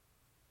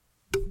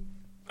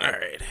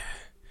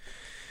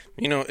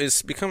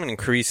It's becoming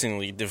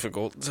increasingly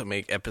difficult to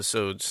make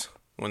episodes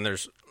when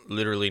there's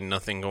literally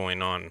nothing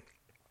going on.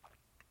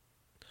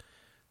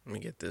 Let me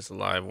get this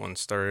live one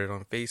started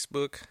on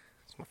Facebook.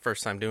 It's my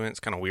first time doing it. It's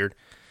kind of weird.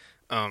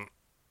 Um,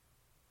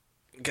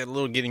 got a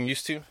little getting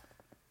used to.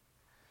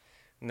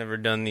 Never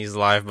done these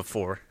live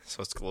before,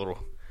 so it's a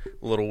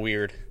little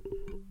weird.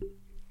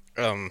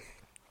 Um,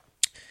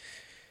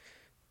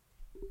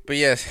 but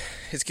yeah,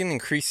 it's getting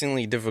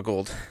increasingly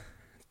difficult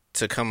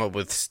to come up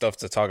with stuff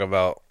to talk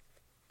about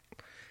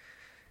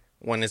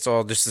when it's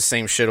all just the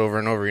same shit over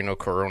and over,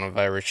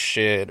 coronavirus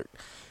shit.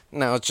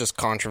 Now it's just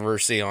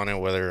controversy on it,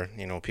 whether,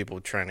 people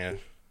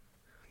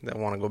that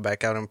want to go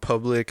back out in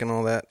public and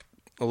all that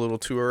a little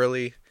too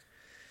early.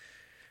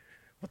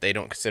 What they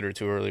don't consider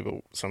too early,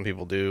 but some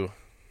people do.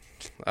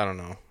 I don't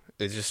know.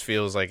 It just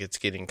feels like it's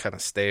getting kind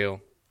of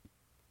stale.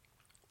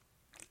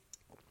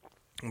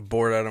 I'm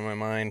bored out of my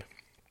mind.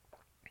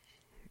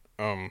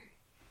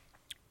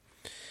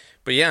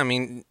 But yeah,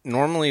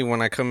 normally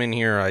when I come in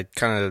here, I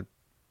kind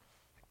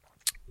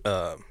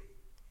of,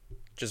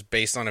 just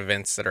based on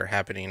events that are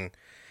happening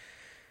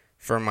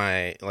for in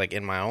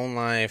my own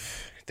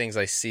life, things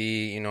I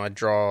see, I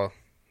draw, I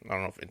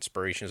don't know if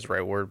inspiration is the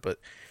right word, but,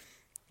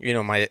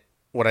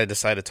 what I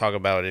decide to talk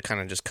about, it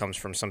kind of just comes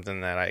from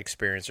something that I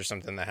experienced or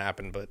something that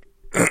happened,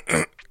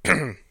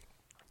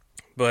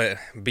 but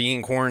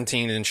being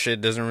quarantined and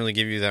shit doesn't really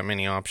give you that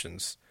many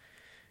options.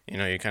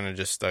 You're kind of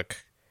just stuck,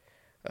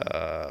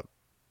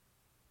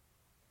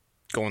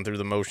 going through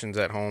the motions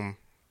at home,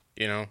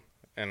 and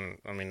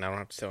I don't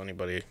have to tell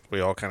anybody, we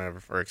all kind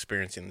of are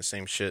experiencing the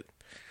same shit.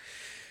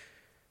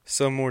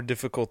 Some more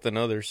difficult than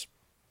others.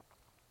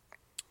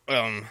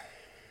 But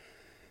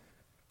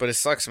it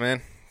sucks,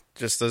 man.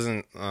 Just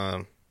doesn't,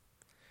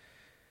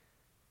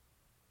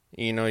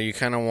 you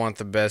kind of want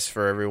the best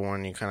for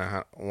everyone. You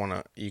kind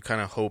of you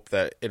kind of hope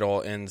that it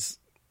all ends,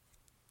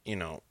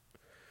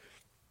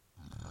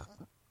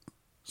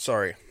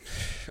 sorry,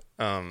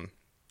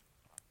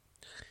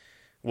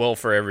 well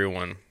for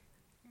everyone,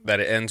 that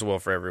it ends well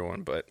for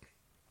everyone, but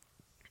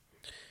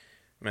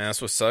man,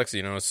 that's what sucks,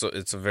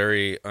 it's a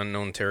very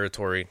unknown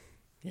territory.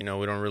 We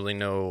don't really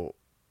know,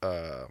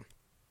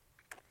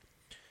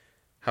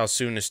 how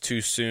soon is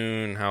too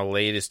soon, how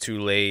late is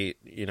too late,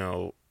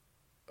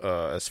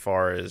 as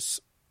far as,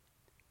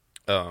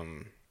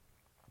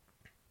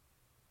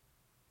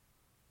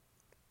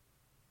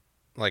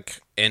 like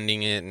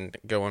ending it and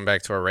going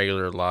back to our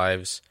regular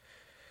lives.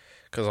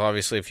 Because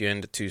obviously, if you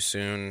end it too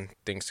soon,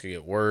 things could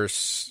get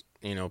worse.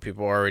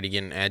 People are already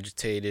getting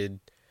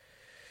agitated,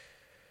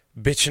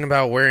 bitching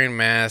about wearing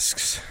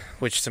masks,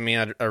 which to me,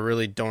 I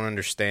really don't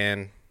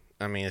understand.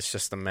 It's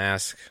just a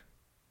mask.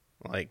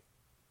 Like,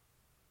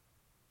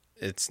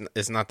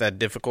 it's not that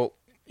difficult,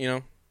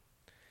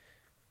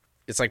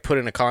 It's like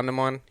putting a condom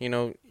on, you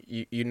know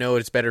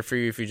it's better for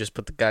you if you just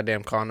put the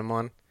goddamn condom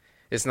on.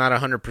 It's not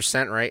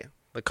 100%, right?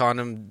 The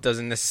condom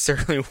doesn't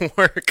necessarily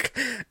work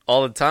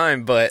all the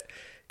time, but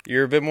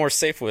you're a bit more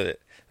safe with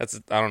it. I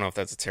don't know if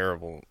that's a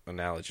terrible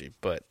analogy,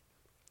 but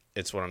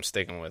it's what I'm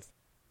sticking with.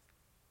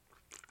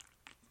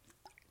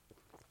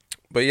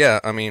 But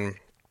yeah,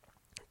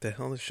 the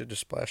hell, this shit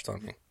just splashed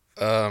on me.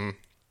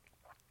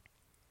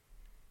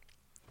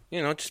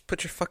 Just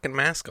put your fucking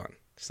mask on.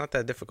 It's not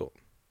that difficult.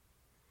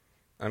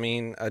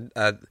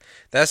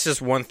 That's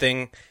just one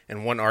thing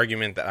and one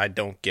argument that I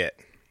don't get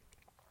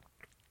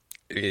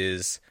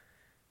is,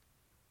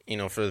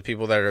 for the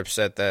people that are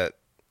upset that,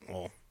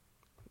 well,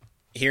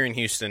 here in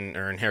Houston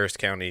or in Harris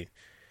County,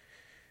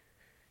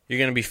 you're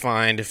going to be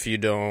fined if you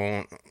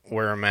don't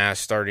wear a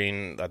mask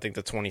starting, I think,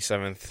 the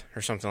 27th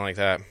or something like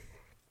that.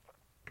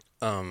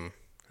 And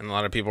a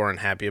lot of people aren't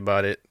happy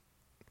about it.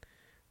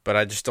 But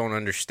I just don't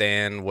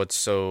understand what's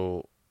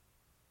so,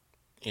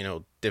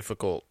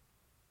 difficult.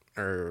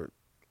 Or,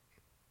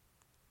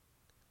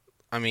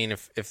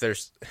 if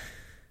there's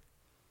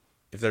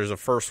a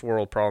first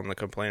world problem to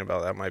complain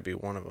about, that might be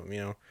one of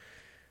them,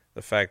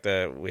 The fact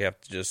that we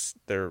have to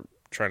they're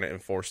trying to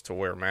enforce to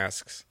wear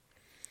masks.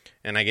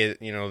 And I get,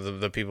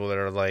 the people that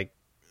are like,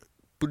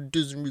 but it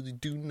doesn't really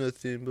do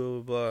nothing, blah,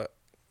 blah, blah.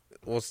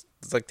 Well, it's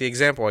like the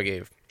example I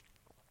gave.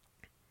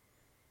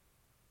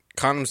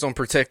 Condoms don't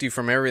protect you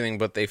from everything,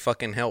 but they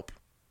fucking help.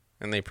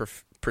 And they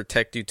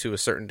protect you to a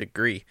certain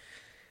degree.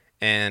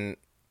 And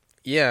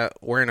yeah,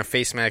 wearing a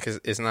face mask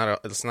is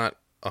not it's not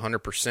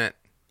 100%,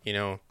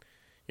 you're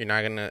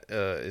not going to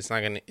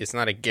it's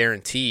not a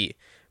guarantee,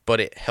 but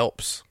it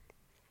helps.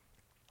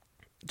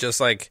 Just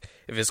like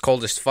if it's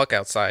cold as fuck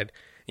outside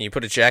and you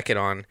put a jacket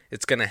on,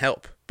 it's going to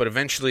help. But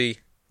eventually,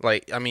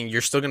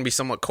 you're still going to be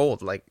somewhat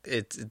cold. Like,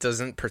 it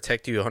doesn't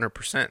protect you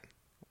 100%.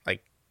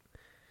 Like,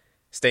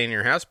 staying in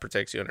your house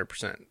protects you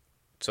 100%.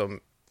 So,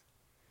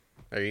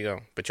 there you go.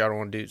 But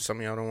some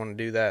of y'all don't want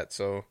to do that.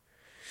 So,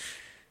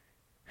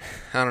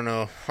 I don't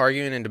know.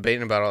 Arguing and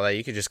debating about all that,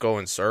 you could just go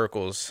in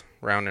circles,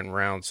 round and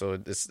round. So,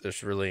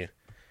 there's really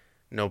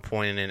no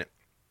point in it.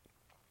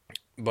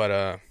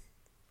 But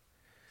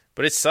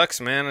it sucks,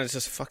 man. It's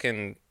just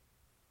fucking,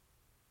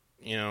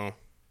 it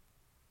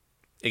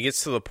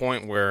gets to the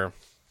point where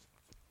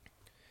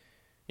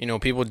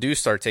people do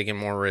start taking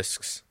more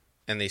risks,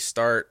 and they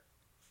start,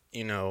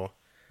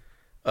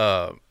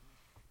 uh,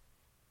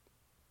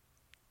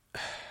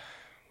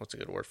 what's a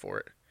good word for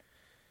it?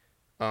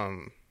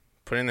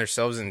 Putting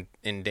themselves in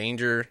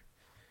danger,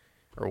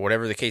 or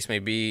whatever the case may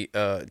be,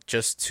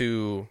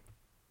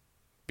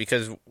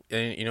 because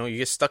you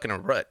get stuck in a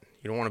rut.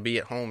 You don't want to be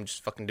at home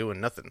just fucking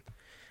doing nothing.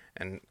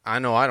 And I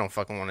know I don't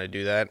fucking want to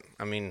do that.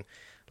 I mean,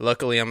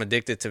 luckily I'm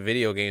addicted to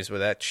video games, but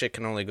that shit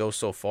can only go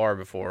so far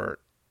before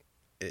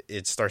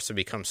it starts to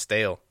become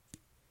stale.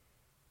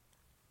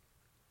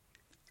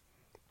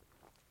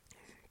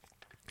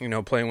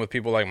 Playing with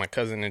people like my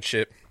cousin and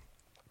shit,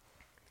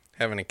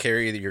 having to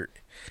carry your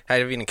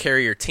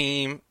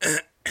team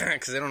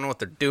because they don't know what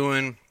they're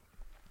doing.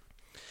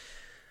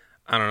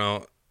 I don't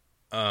know.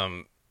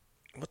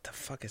 What the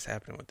fuck is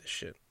happening with this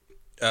shit?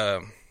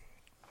 That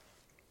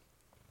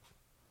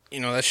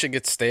shit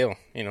gets stale.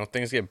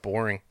 Things get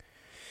boring.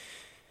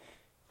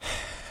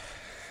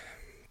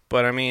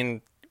 But I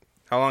mean,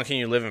 how long can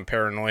you live in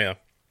paranoia?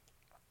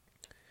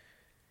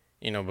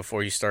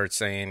 Before you start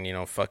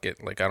saying, fuck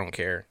it, like I don't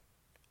care.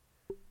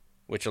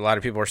 Which a lot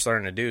of people are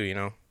starting to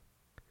do,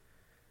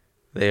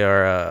 They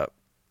are,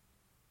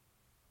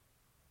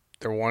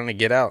 they're wanting to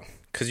get out.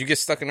 Because you get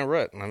stuck in a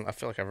rut. And I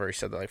feel like I've already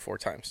said that like 4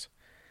 times.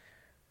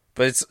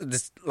 But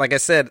it's like I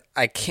said,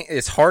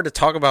 it's hard to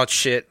talk about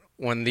shit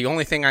when the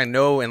only thing I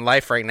know in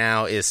life right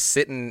now is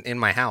sitting in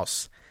my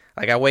house.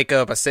 Like I wake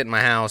up, I sit in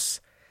my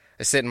house,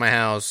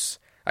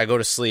 I go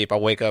to sleep, I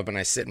wake up and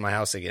I sit in my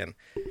house again.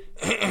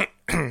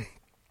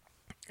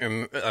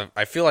 And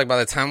I feel like by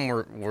the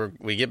time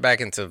we get back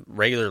into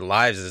regular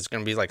lives, it's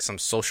going to be like some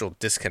social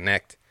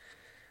disconnect.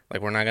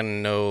 Like we're not going to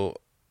know,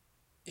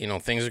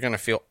 things are going to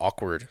feel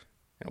awkward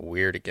and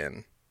weird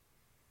again.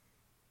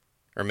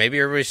 Or maybe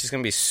everybody's just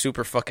going to be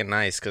super fucking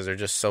nice because they're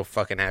just so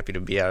fucking happy to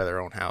be out of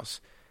their own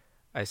house.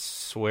 I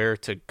swear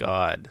to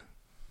God.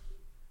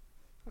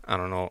 I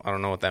don't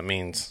know what that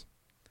means.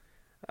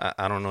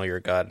 I don't know your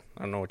God.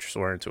 I don't know what you're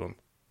swearing to him.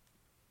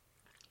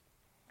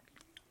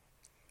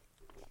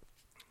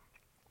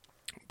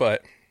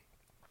 But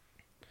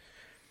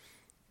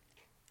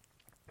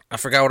I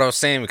forgot what I was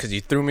saying because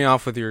you threw me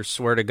off with your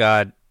swear to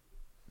God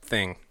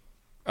thing.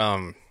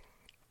 But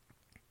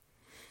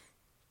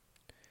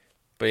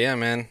yeah,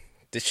 man.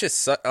 This shit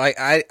sucks. Like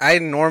I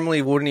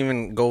normally wouldn't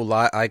even go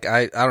live. Like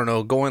I don't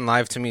know. Going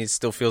live to me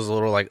still feels a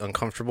little like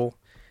uncomfortable.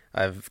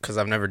 Because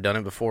I've never done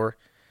it before,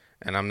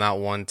 and I'm not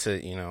one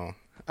to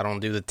I don't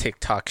do the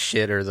TikTok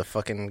shit or the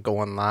fucking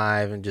going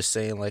live and just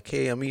saying like,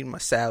 hey, I'm eating my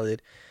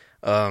salad,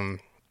 or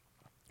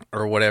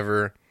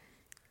whatever.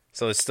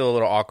 So it's still a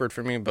little awkward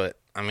for me. But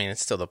I mean,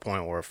 it's still the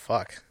point where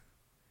fuck,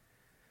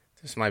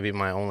 this might be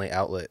my only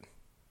outlet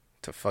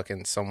to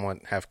fucking somewhat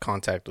have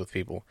contact with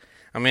people.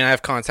 I mean, I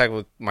have contact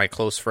with my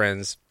close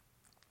friends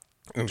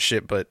and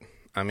shit, but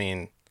I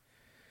mean,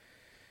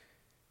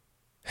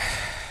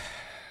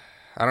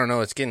 I don't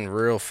know, it's getting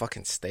real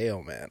fucking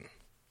stale, man.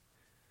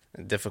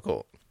 And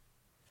difficult.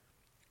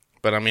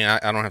 But I mean,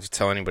 I don't have to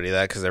tell anybody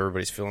that because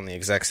everybody's feeling the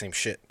exact same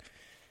shit.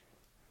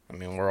 I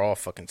mean, we're all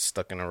fucking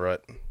stuck in a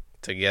rut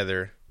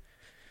together.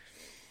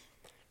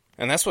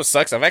 And that's what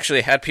sucks. I've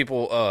actually had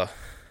people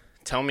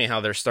tell me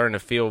how they're starting to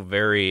feel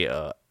very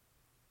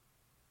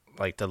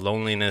like the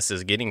loneliness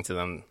is getting to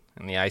them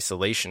and the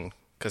isolation.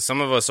 Because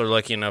some of us are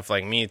lucky enough,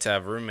 like me, to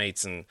have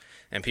roommates and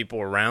people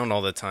around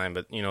all the time.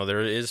 But,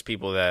 there is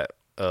people that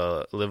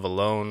live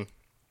alone.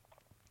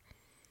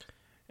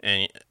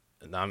 And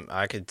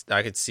I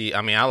could see,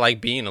 I mean, I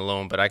like being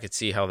alone, but I could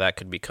see how that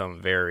could become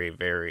very,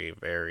 very,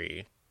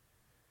 very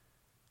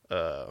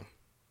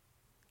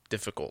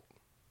difficult.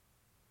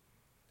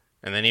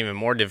 And then even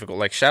more difficult,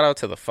 like shout out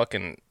to the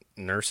fucking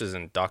nurses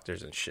and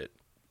doctors and shit.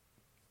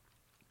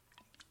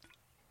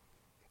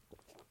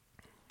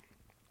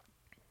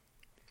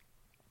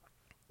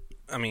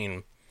 I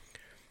mean,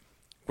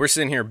 we're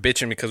sitting here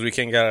bitching because we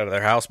can't get out of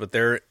their house, but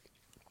they're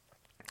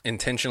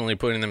intentionally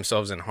putting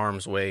themselves in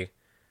harm's way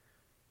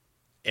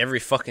every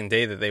fucking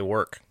day that they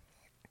work.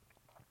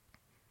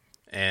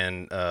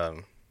 And,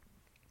 we're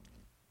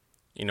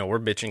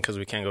bitching because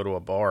we can't go to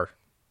a bar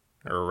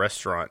or a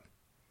restaurant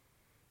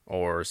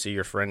or see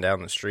your friend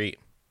down the street.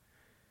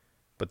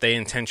 But they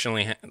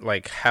intentionally,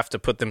 have to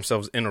put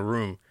themselves in a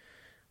room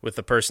with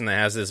the person that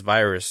has this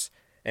virus.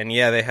 And,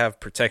 yeah, they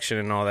have protection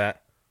and all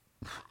that.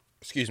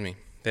 Excuse me.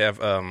 They have,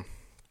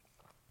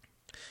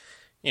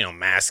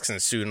 masks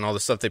and suit and all the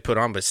stuff they put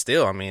on, but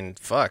still, I mean,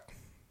 fuck.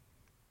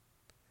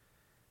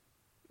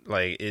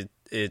 Like,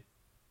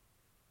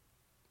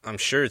 I'm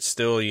sure it's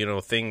still,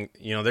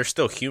 they're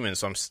still human,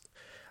 so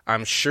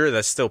I'm sure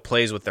that still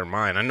plays with their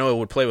mind. I know it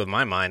would play with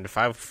my mind. If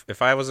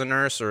I was a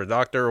nurse or a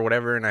doctor or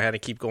whatever, and I had to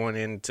keep going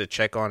in to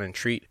check on and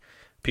treat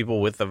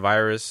people with the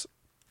virus,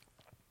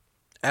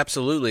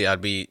 absolutely,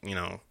 I'd be,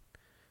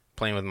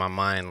 playing with my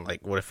mind.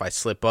 Like, what if I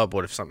slip up?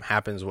 What if something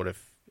happens? What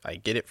if I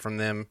get it from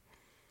them?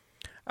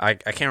 I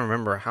can't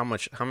remember how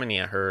many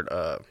I heard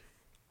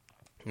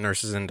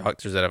nurses and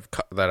doctors that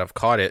have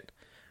caught it.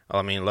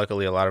 I mean,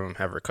 luckily a lot of them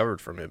have recovered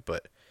from it,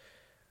 but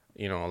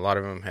You know, a lot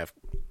of them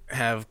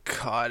have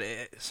caught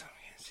it. So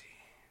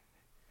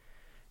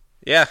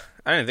yeah,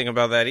 I didn't think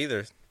about that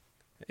either.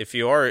 If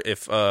you are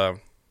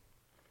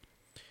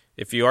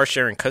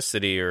sharing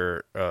custody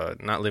or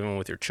not living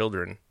with your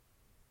children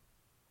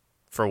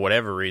for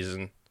whatever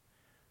reason,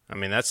 I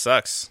mean that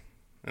sucks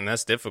and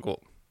that's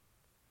difficult.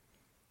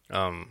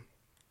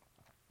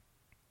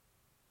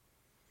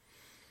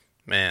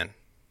 Man,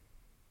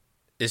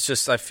 it's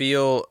just I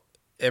feel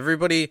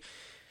everybody.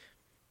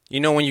 You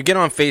know, when you get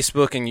on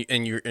Facebook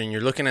and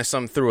you're looking at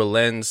something through a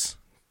lens,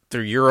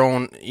 through your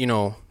own,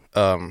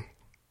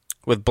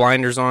 with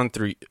blinders on,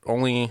 through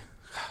only,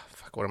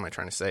 fuck, what am I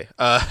trying to say?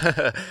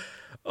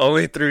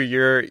 Only through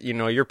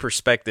your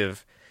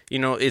perspective. You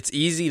know, it's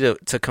easy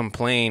to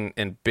complain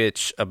and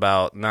bitch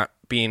about not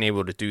being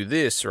able to do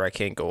this, or I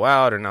can't go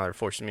out, or now they're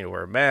forcing me to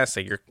wear a mask.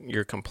 Like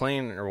you're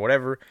complaining or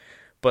whatever.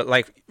 But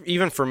like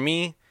even for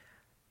me,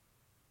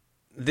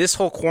 this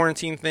whole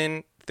quarantine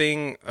thing,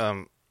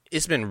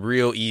 it's been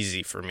real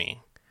easy for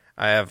me.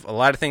 I have a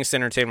lot of things to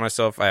entertain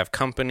myself. I have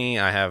company.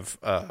 I'm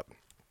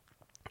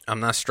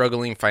not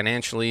struggling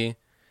financially.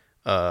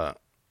 So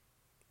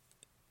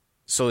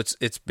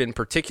it's been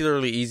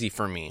particularly easy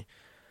for me.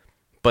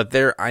 But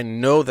I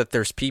know that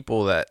there's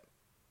people that,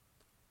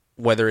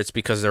 whether it's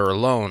because they're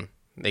alone,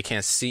 they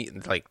can't see,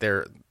 like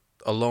they're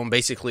alone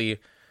basically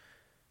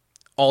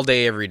all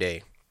day, every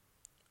day.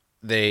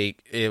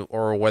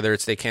 Or whether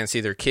it's they can't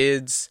see their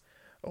kids,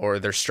 or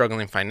they're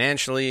struggling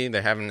financially,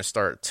 they're having to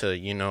start to,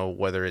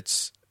 whether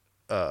it's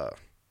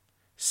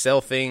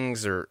sell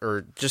things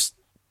or just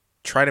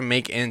try to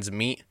make ends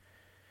meet.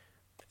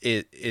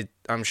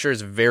 I'm sure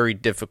it's very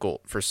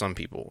difficult for some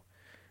people.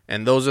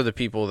 And those are the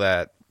people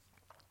that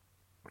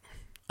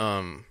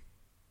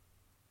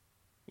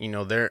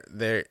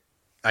they're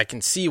I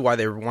can see why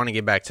they want to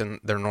get back to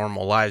their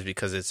normal lives,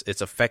 because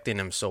it's affecting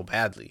them so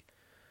badly.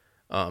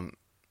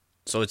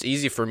 So it's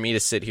easy for me to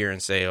sit here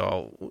and say,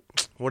 oh,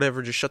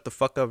 whatever, just shut the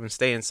fuck up and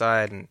stay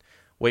inside and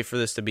wait for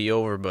this to be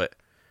over. But,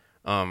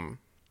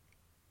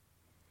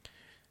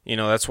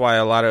 that's why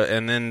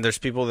and then there's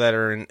people that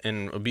are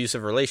in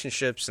abusive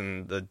relationships,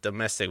 and the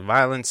domestic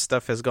violence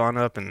stuff has gone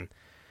up, and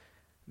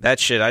that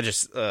shit,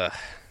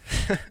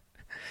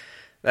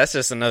 that's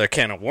just another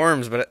can of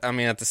worms. But I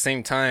mean, at the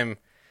same time,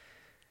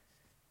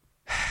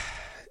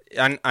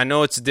 I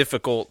know it's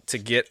difficult to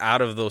get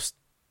out of those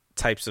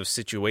types of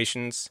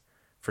situations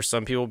for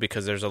some people,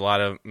 because there's a lot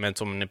of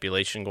mental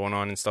manipulation going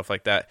on and stuff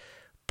like that.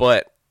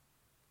 But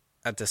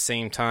at the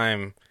same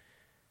time,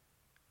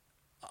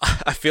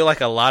 I feel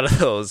like a lot of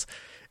those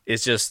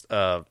is just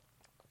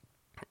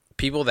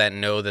people that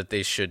know that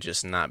they should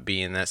just not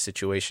be in that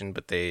situation,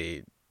 but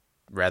they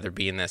rather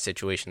be in that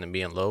situation than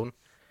be alone,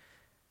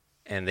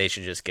 and they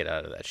should just get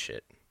out of that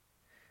shit.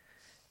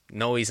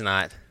 No, he's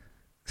not.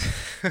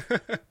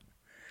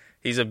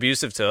 He's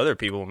abusive to other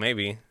people,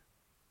 maybe,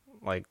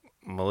 like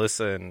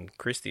Melissa and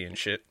Christy and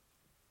shit.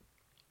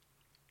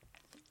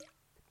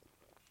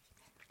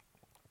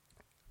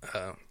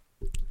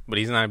 But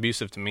he's not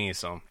abusive to me,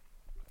 so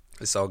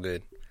it's all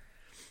good.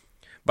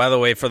 By the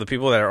way, for the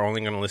people that are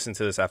only going to listen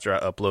to this after I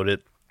upload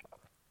it,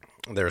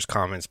 there's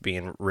comments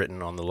being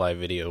written on the live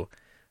video,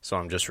 so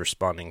I'm just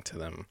responding to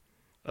them.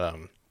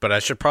 But I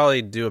should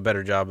probably do a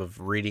better job of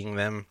reading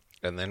them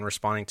and then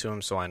responding to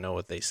them, so I know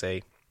what they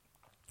say,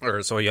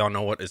 or so y'all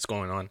know what is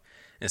going on,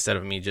 instead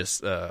of me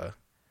just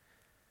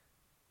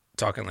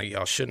talking like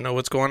y'all should know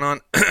what's going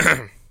on.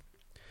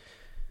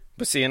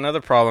 But see,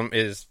 another problem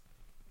is,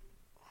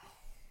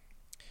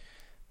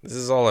 this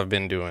is all I've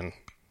been doing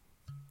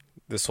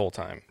this whole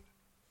time.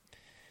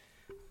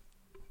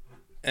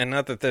 And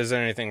not that there's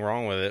anything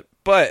wrong with it,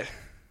 but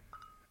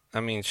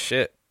I mean,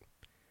 shit.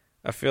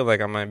 I feel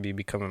like I might be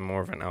becoming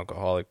more of an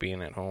alcoholic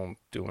being at home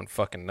doing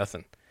fucking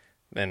nothing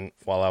than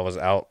while I was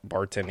out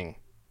bartending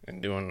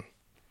and doing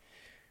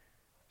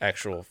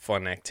actual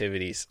fun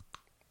activities.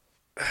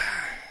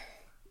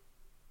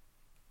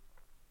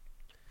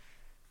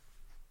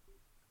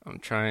 I'm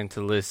trying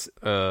to listen.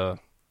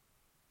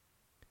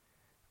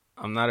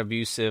 I'm not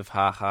abusive,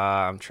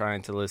 haha. I'm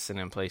trying to listen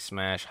and play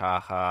Smash,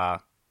 haha.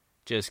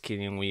 Just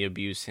kidding, we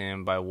abuse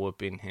him by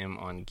whooping him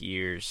on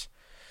Gears.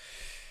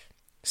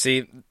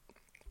 See,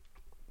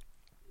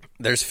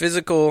 there's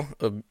physical,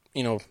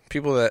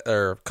 people that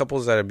are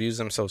couples that abuse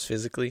themselves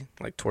physically,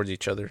 like towards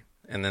each other.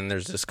 And then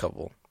there's this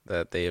couple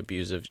that they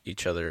abuse of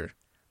each other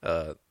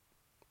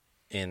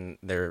in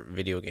their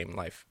video game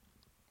life.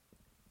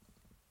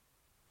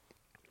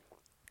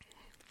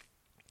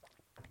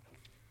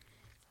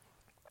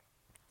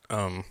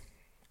 But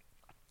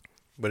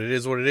it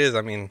is what it is.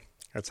 I mean,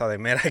 that's how they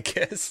met, I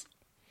guess.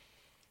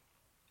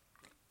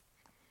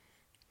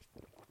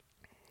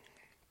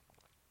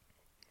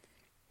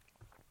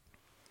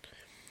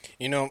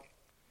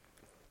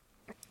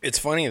 It's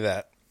funny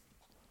that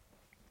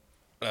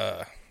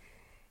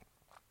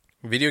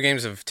video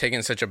games have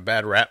taken such a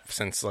bad rap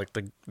since like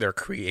their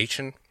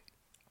creation.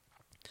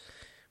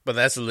 But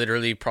that's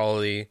literally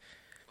probably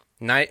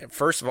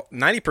first of all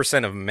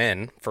 90% of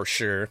men for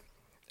sure,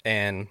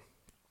 and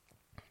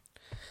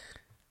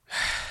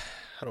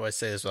how do I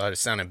say this without it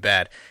sounding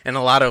bad? And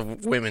a lot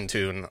of women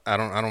too. And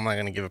I'm not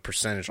gonna give a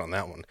percentage on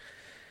that one.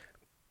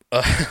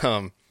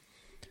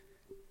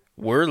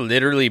 We're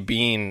literally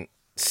being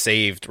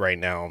saved right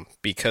now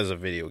because of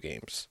video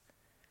games.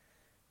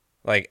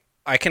 Like,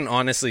 I can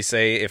honestly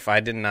say if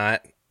I did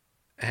not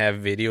have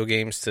video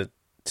games to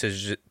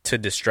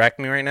distract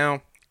me right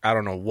now, I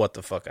don't know what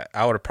the fuck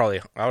I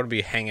would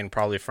be hanging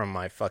probably from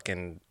my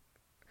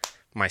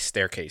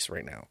staircase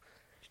right now.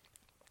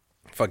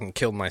 Fucking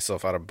killed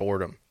myself out of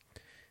boredom.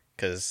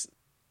 Cause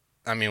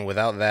I mean,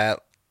 without that,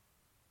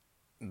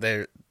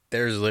 there's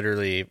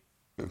literally,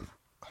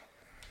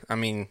 I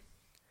mean,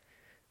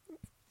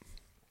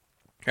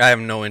 I have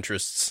no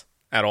interests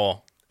at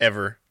all,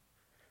 ever.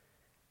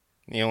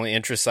 The only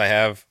interests I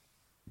have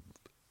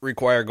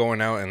require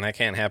going out, and that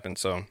can't happen,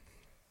 so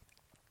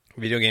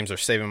video games are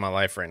saving my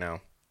life right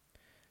now.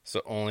 It's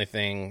the only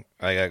thing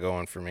I got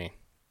going for me.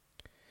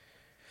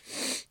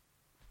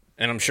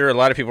 And I'm sure a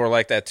lot of people are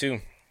like that,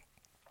 too.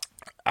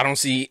 I don't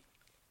see...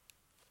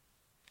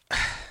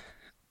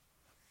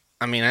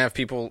 I mean, I have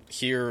people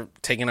here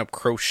taking up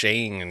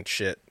crocheting and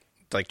shit,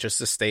 like, just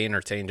to stay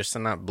entertained, just to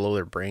not blow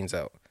their brains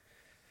out.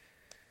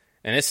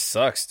 And it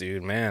sucks,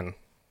 dude, man.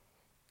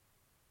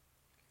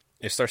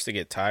 It starts to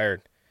get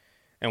tired.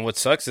 And what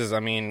sucks is,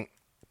 I mean,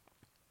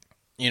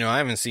 you know,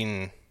 I've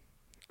seen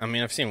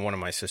one of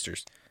my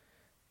sisters,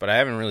 but I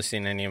haven't really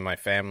seen any of my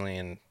family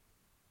in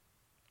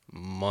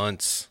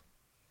months.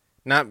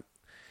 Not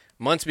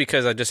months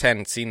because I just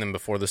hadn't seen them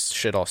before this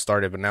shit all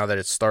started, but now that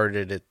it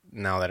started,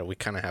 now that we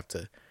kind of have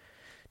to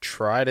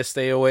try to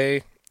stay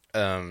away,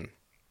 I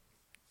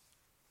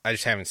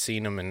just haven't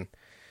seen them, and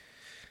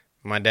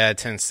my dad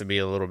tends to be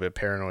a little bit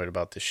paranoid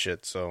about this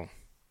shit, so...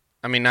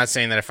 I mean, not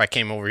saying that if I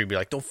came over, he'd be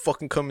like, don't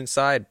fucking come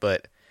inside,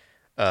 but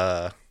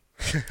but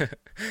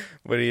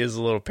he is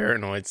a little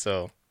paranoid,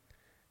 so,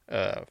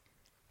 I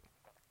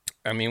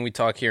mean, we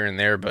talk here and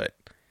there, but,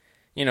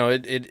 you know,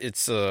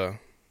 it's a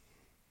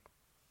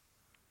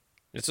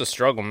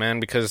struggle, man,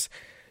 because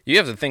you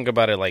have to think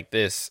about it like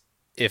this.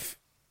 If,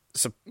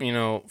 you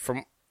know,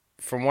 from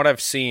what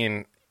I've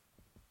seen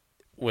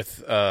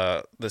with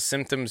the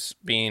symptoms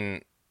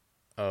being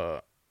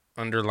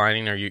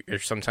underlining, or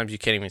sometimes you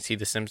can't even see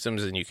the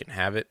symptoms and you can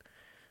have it.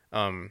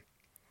 The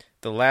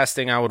last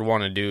thing I would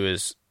want to do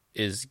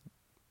is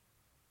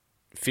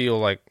feel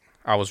like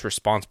I was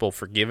responsible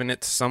for giving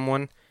it to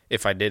someone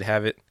if I did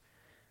have it,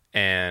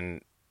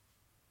 and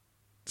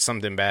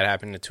something bad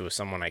happened to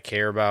someone I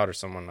care about, or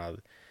someone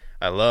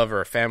I love,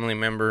 or a family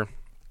member,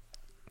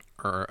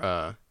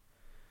 or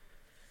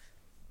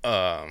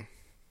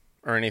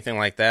anything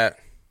like that.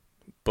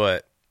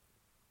 But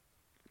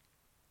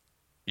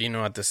you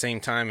know, at the same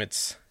time,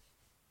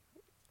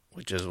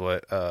 which is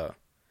what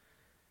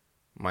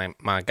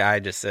my guy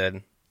just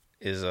said,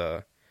 is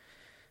what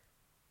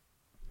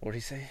did he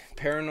say?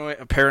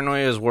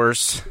 Paranoia is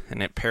worse,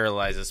 and it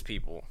paralyzes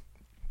people,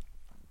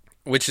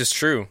 which is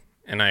true,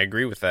 and I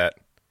agree with that.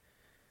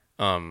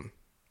 Because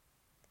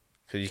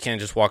you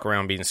can't just walk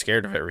around being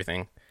scared of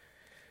everything.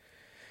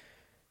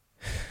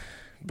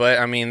 But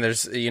I mean,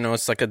 there's, you know,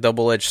 it's like a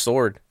double-edged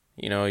sword.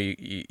 You know,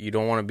 you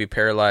don't want to be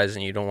paralyzed,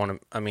 and you don't want to.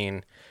 I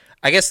mean,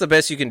 I guess the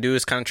best you can do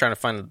is kind of trying to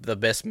find the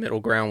best middle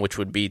ground, which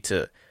would be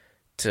to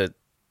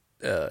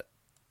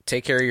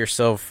take care of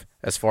yourself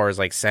as far as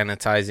like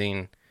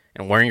sanitizing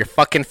and wearing your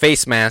fucking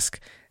face mask,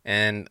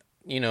 and,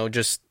 you know,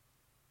 just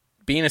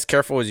being as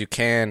careful as you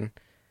can.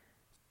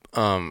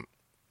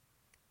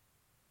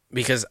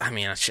 Because I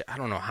mean, I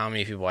don't know how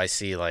many people I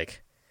see,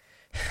 like,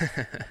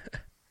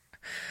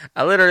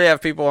 I literally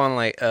have people on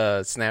like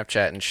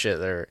Snapchat and shit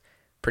that are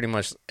pretty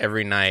much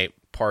every night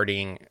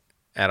partying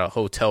at a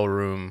hotel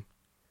room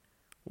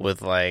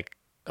with like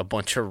a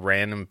bunch of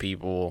random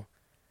people.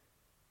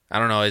 I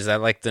don't know, is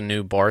that like the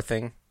new bar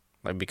thing?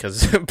 Like,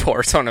 because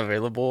bars aren't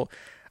available?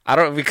 I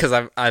don't, because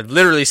I've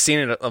literally seen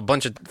it a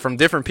bunch of, from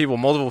different people,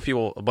 multiple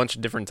people, a bunch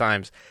of different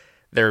times.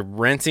 They're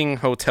renting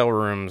hotel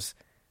rooms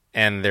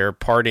and they're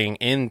partying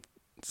in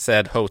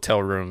said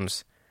hotel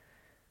rooms.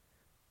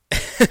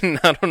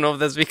 And I don't know if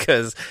that's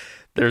because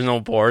there's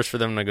no bars for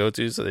them to go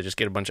to, so they just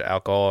get a bunch of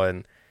alcohol,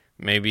 and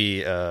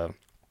maybe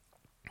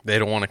they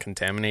don't want to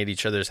contaminate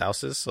each other's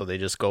houses, so they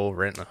just go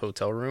rent a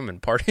hotel room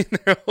and party in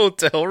their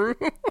hotel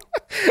room.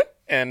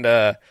 And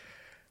but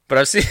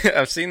I've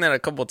seen that a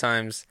couple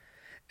times,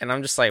 and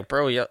I'm just like,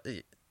 bro, I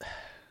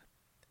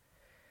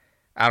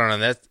don't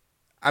know.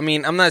 I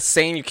mean, I'm not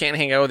saying you can't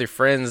hang out with your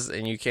friends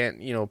and you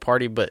can't, you know,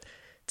 party, but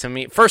to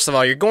me, first of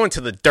all, you're going to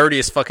the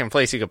dirtiest fucking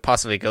place you could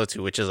possibly go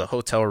to, which is a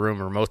hotel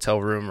room or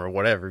motel room or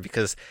whatever,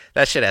 because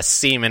that shit has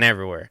semen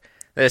everywhere.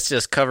 It's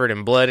just covered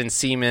in blood and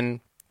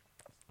semen.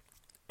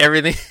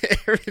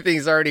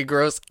 Everything's already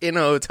gross in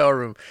a hotel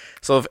room.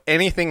 So if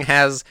anything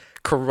has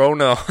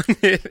corona on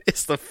it,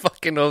 it's the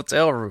fucking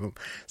hotel room.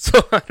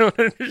 So I don't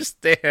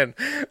understand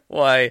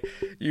why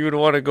you would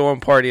want to go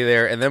and party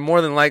there. And then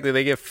more than likely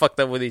they get fucked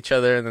up with each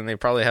other, and then they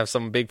probably have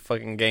some big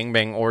fucking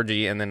gangbang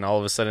orgy, and then all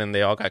of a sudden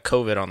they all got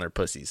COVID on their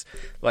pussies.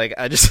 Like,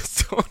 I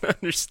just don't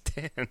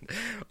understand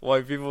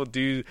why people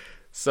do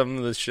some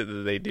of the shit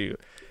that they do.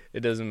 It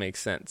doesn't make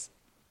sense.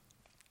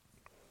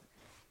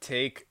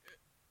 Take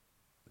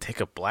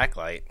a black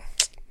light.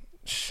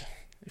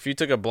 If you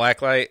took a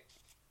black light,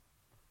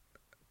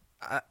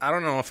 I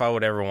don't know if I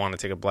would ever want to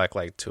take a black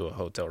light to a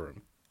hotel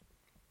room.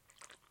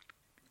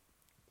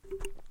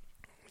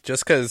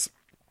 Just because,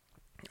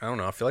 I don't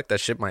know, I feel like that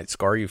shit might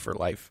scar you for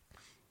life.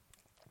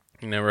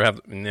 You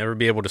never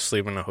be able to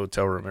sleep in a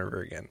hotel room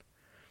ever again.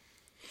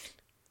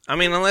 I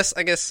mean, unless,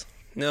 I guess,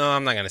 no,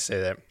 I'm not going to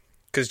say that.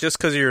 Because just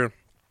because you're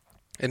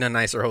in a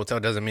nicer hotel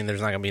doesn't mean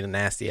there's not going to be the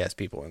nasty-ass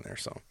people in there,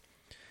 so.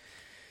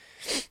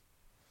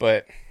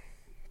 But,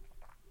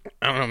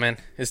 I don't know, man.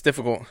 It's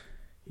difficult.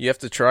 You have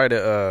to try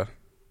to,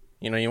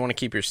 you want to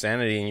keep your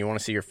sanity and you want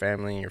to see your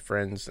family and your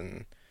friends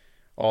and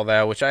all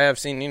that, which I have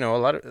seen, a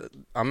lot of,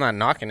 I'm not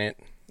knocking it.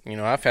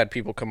 I've had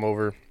people come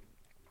over,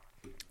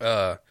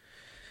 and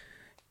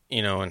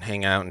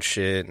hang out and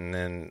shit, and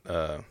then,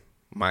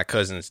 my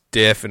cousin's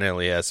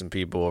definitely had some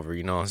people over,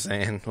 you know what I'm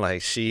saying?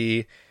 Like,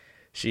 she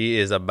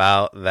is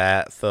about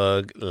that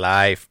thug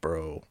life,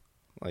 bro.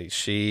 Like,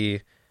 she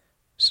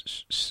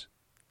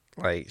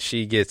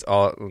gets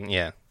all,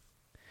 yeah.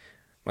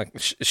 Like,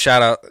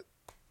 shout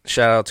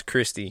out to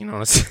Christy, you know what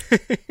I'm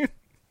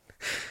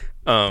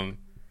saying?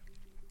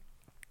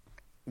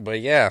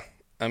 But yeah,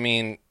 I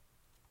mean,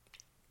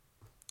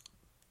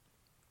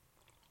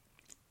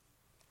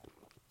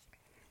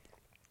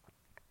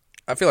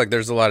 I feel like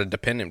there's a lot of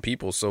dependent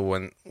people, so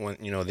when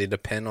they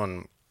depend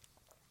on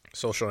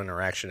social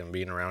interaction and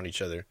being around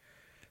each other.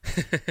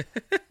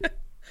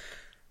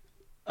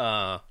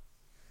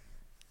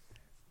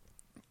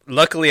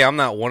 Luckily, I'm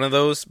not one of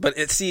those, but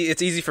it's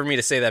easy for me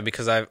to say that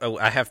because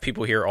I have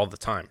people here all the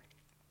time,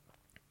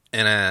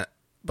 and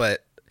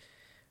but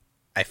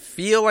I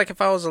feel like if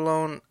I was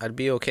alone, I'd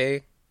be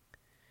okay.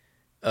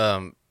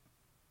 But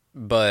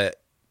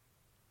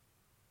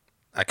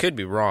I could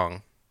be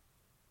wrong.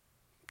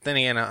 Then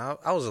again,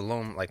 I was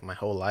alone like my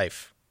whole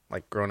life,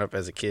 like growing up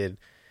as a kid.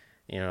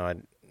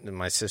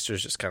 My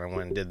sisters just kind of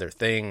went and did their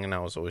thing, and I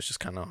was always just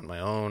kind of on my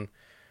own.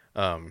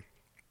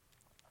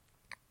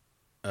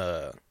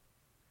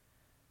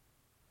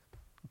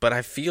 But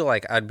I feel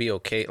like I'd be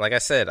okay. Like I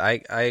said,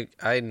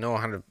 I know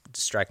how to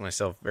distract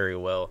myself very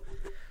well.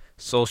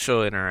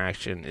 Social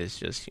interaction is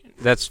just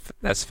that's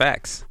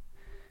facts.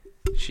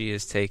 She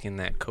is taking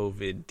that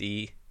COVID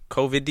D.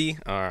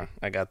 I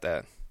got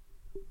that.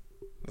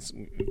 That's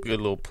a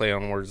good little play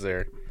on words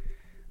there.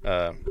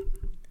 But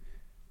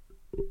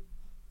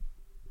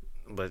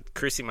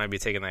Chrissy might be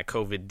taking that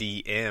COVID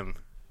DM.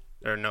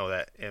 Or no,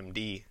 that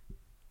MD.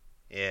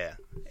 Yeah,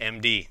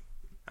 MD.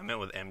 I meant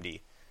with MD.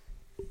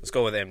 Let's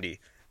go with MD.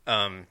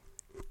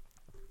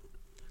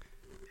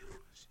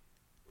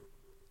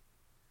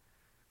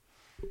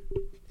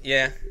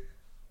 Yeah,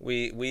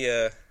 we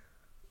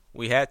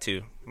had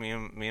to. Me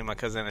and my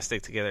cousin had to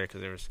stick together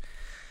because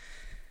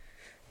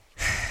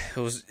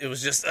it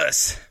was just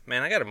us.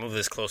 Man, I gotta move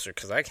this closer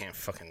because I can't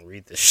fucking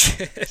read this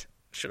shit.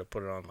 Should have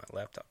put it on my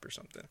laptop or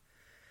something.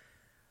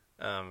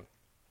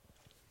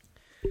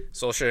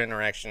 Social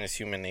interaction is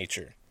human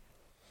nature.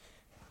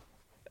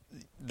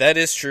 That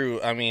is true.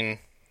 I mean,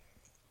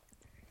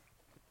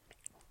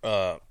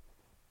 I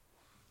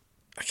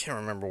can't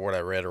remember what I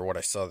read or what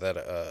I saw that,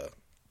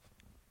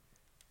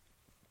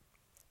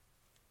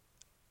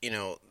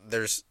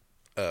 there's,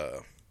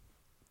 fuck,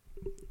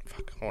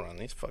 hold on,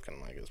 these fucking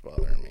mic is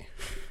bothering me.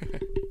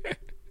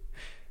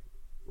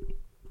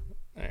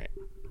 Alright,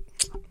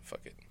 fuck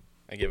it,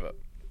 I give up.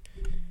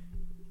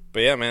 But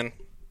yeah, man,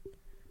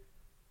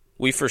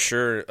 we for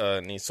sure,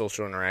 need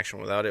social interaction.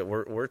 Without it,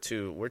 we're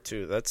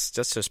too, that's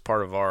just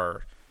part of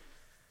our,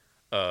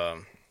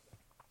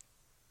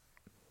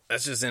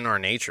 that's just in our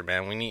nature,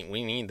 man. We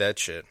need that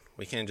shit.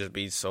 We can't just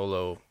be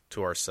solo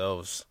to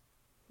ourselves.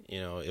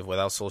 If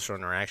without social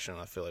interaction,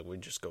 I feel like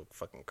we'd just go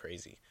fucking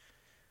crazy.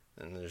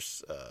 And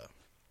there's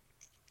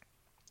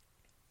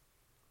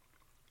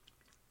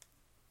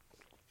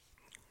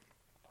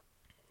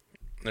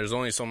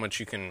only so much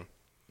you can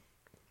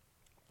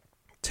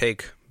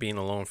take being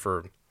alone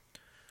for.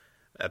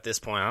 At this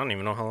point, I don't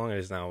even know how long it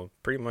is now.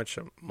 Pretty much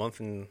a month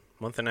and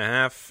a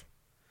half.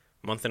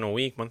 Month and a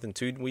week, month and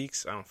 2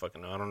 weeks. I don't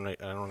fucking know. I don't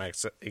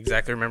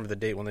exactly remember the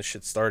date when this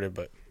shit started,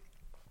 but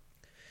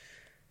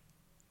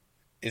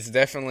it's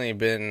definitely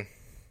been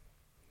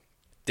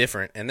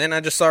different. And then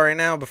I just saw right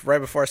now, right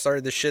before I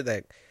started this shit,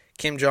 that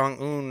Kim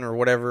Jong-un or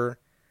whatever,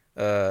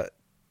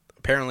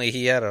 apparently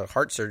he had a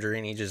heart surgery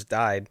and he just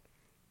died.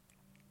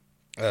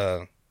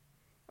 And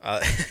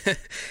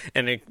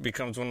it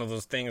becomes one of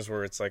those things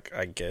where it's like,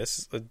 I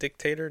guess a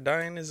dictator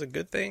dying is a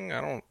good thing. I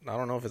don't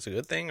know if it's a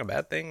good thing, a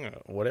bad thing,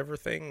 whatever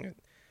thing.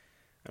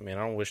 I mean,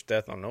 I don't wish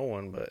death on no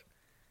one, but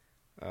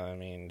I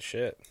mean,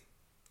 shit.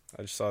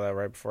 I just saw that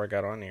right before I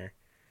got on here,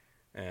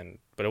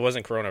 but it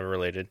wasn't corona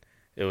related.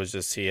 It was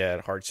just he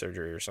had heart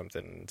surgery or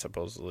something. And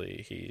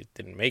supposedly he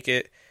didn't make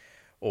it,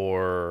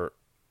 or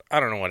I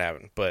don't know what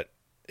happened, but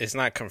it's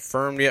not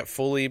confirmed yet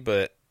fully.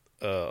 But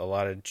a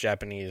lot of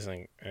Japanese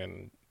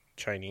and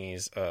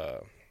Chinese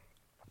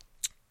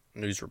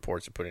news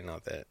reports are putting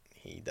out that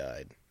he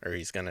died, or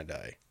he's gonna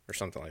die, or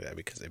something like that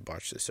because they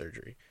botched the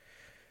surgery.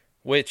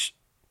 Which,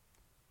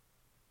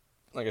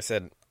 like I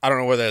said, I don't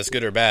know whether that's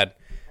good or bad.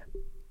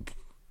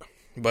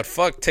 But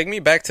fuck, take me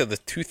back to the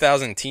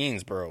 2000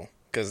 teens, bro.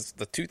 Because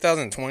the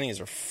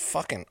 2020s are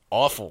fucking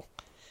awful.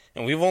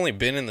 And we've only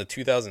been in the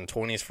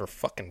 2020s for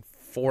fucking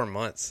 4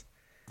 months.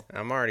 And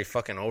I'm already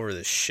fucking over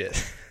this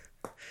shit.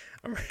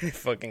 I'm ready to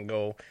fucking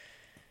go.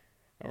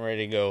 I'm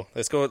ready to go.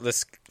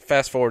 Let's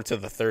fast forward to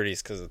the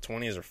 30s because the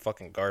 20s are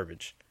fucking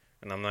garbage.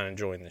 And I'm not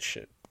enjoying this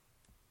shit.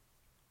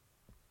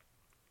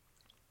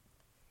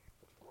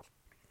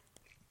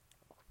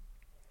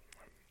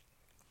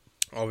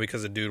 All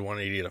because a dude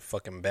wanted to eat a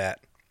fucking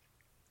bat.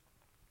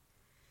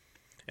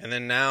 And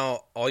then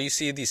now, all you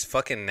see are these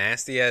fucking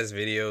nasty-ass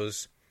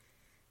videos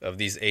of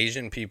these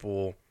Asian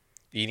people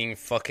eating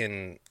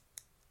fucking...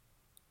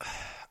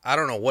 I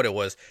don't know what it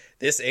was.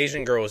 This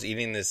Asian girl was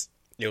eating this...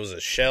 It was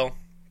a shell.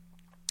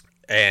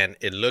 And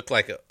it looked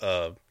like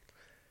a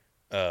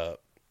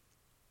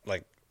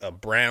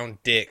brown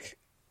dick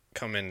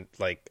coming,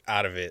 like,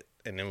 out of it.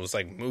 And it was,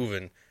 like,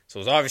 moving. So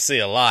it was obviously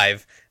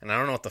alive, and I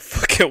don't know what the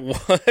fuck it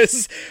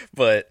was,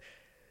 but,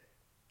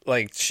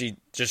 like, she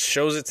just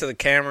shows it to the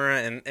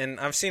camera, and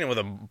I've seen it with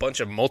a bunch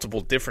of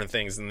multiple different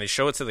things, and they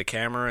show it to the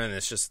camera, and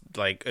it's just,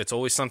 like, it's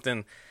always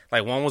something,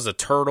 like, one was a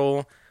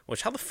turtle,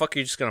 which, how the fuck are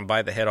you just gonna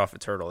bite the head off a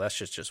turtle? That's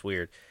just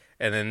weird.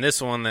 And then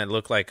this one that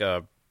looked like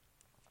I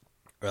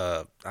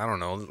don't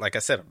know, like I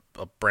said,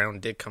 a brown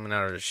dick coming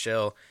out of the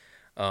shell.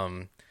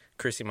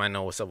 Chrissy might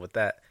know what's up with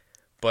that,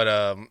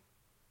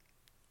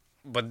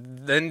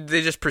 But then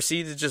they just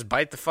proceed to just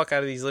bite the fuck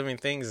out of these living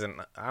things,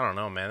 and I don't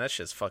know, man. That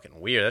shit's fucking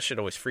weird. That shit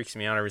always freaks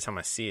me out every time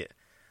I see it.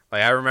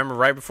 Like, I remember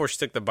right before she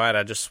took the bite,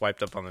 I just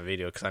swiped up on the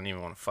video because I didn't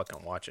even want to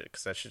fucking watch it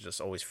because that shit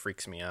just always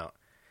freaks me out.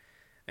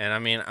 And I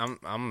mean,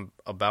 I'm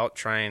about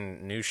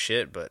trying new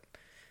shit, but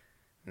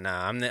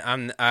nah,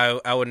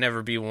 I would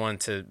never be one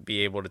to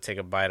be able to take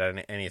a bite out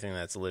of anything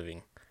that's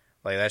living.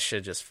 Like, that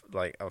shit just,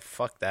 like, oh,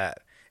 fuck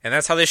that. And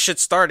that's how this shit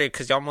started,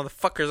 because y'all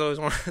motherfuckers always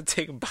want to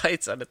take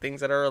bites out of things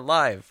that are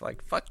alive.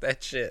 Like, fuck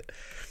that shit.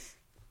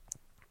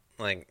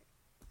 Like,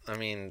 I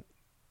mean,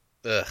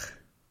 ugh.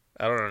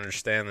 I don't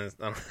understand this.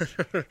 I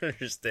don't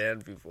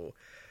understand people.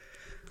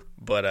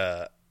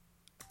 But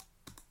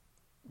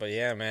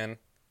yeah, man.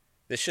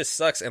 This shit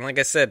sucks. And like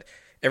I said,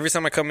 every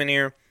time I come in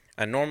here,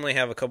 I normally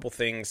have a couple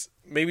things,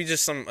 maybe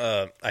just some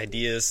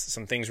ideas,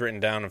 some things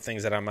written down of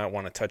things that I might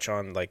want to touch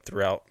on, like,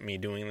 throughout me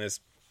doing this.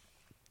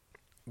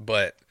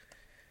 But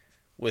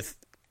with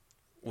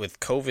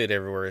COVID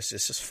everywhere, it's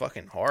just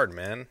fucking hard,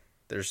 man.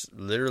 There's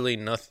literally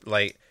nothing,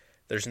 like,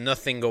 there's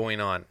nothing going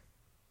on.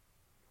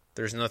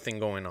 There's nothing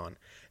going on.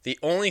 The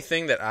only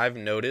thing that I've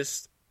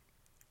noticed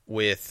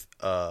with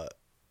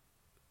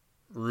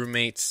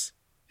roommates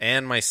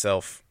and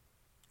myself,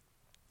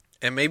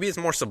 and maybe it's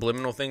more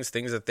subliminal things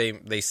that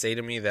they say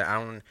to me that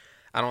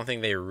I don't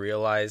think they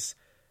realize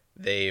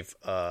they've,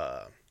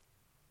 not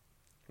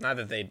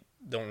that they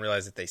don't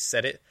realize that they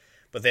said it,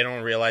 but they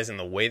don't realize in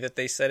the way that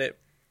they said it.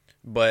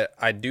 But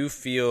I do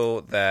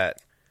feel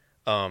that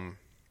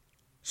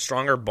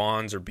stronger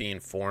bonds are being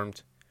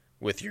formed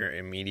with your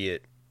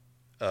immediate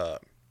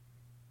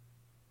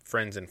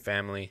friends and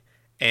family,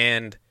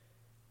 and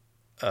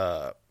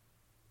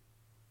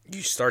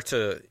you start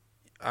to,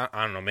 I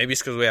don't know, maybe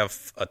it's because we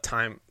have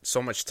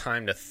so much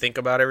time to think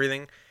about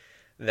everything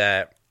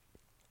that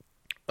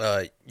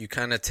you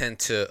kind of tend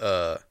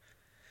to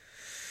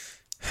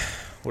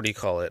what do you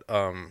call it?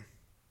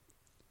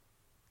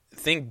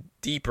 Think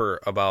deeper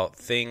about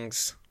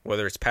things,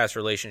 whether it's past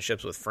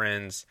relationships with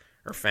friends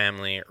or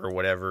family or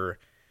whatever.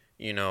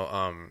 You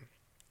know,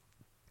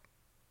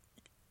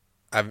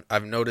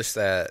 I've noticed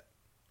that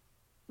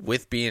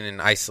with being in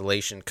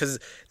isolation, because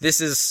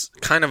this is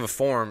kind of a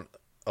form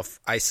of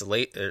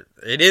isolate.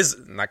 It is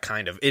not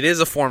kind of. It is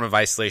a form of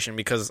isolation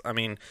because, I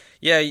mean,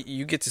 yeah,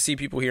 you get to see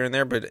people here and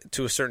there, but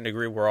to a certain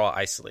degree, we're all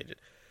isolated.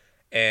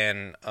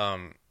 And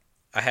I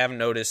have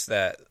noticed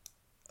that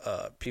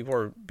people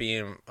are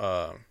being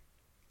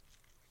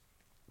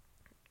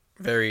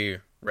very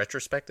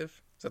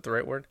retrospective. Is that the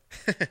right word?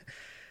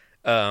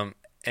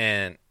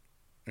 And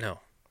no,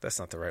 that's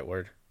not the right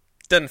word.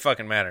 Doesn't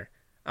fucking matter.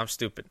 I'm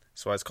stupid.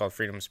 That's why it's called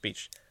freedom of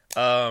speech.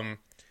 But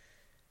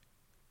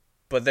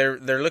they're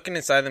looking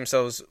inside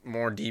themselves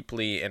more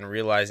deeply and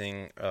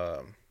realizing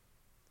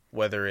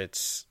whether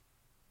it's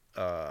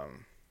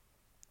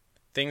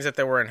things that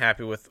they weren't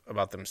happy with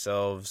about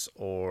themselves,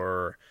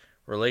 or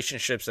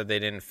relationships that they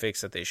didn't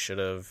fix that they should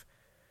have,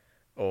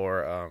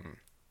 or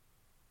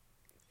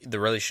the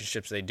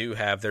relationships they do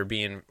have, they're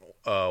being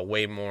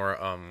way more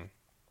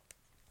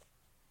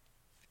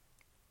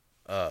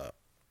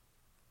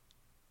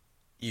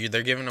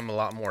they're giving them a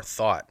lot more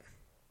thought.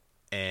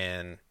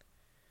 And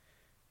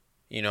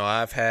you know,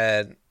 I've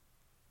had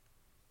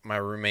my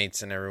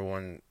roommates and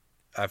everyone,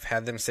 I've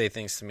had them say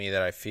things to me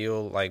that I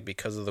feel like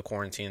because of the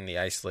quarantine and the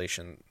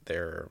isolation,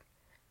 they're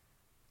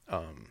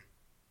a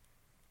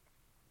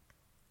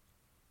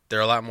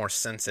lot more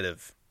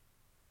sensitive.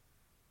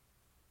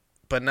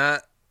 But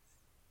not,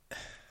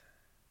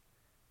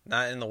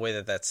 not in the way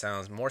that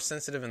sounds. More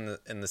sensitive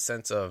in the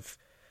sense of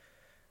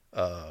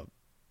uh,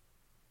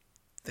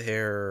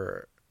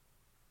 they're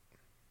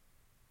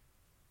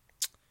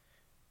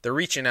they're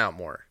reaching out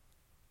more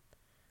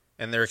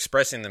and they're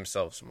expressing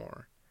themselves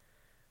more,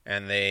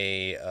 and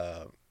they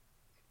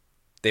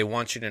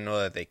want you to know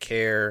that they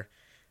care.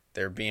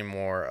 They're being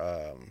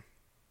more.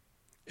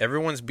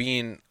 Everyone's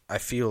being, I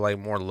feel like,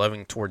 more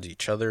loving towards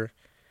each other,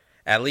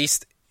 at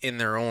least in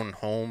their own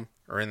home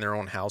or in their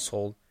own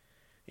household.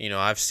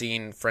 I've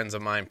seen friends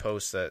of mine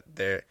post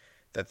that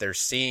they're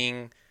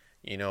seeing,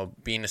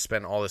 being to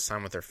spend all this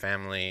time with their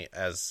family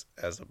as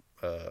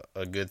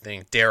a good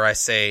thing. Dare I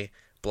say,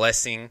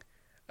 blessing.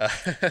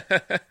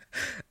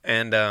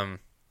 And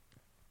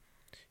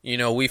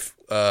we've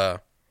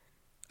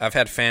I've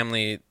had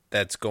family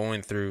that's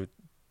going through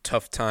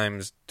tough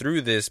times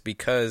through this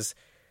because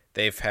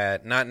they've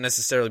had, not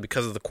necessarily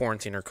because of the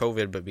quarantine or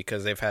COVID, but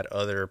because they've had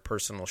other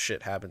personal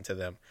shit happen to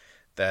them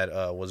that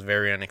was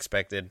very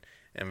unexpected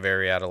and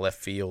very out of left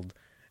field,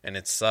 and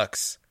it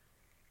sucks.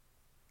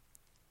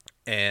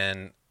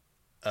 And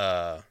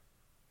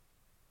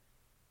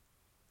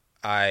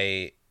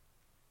I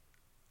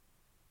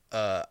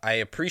I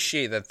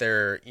appreciate that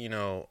they're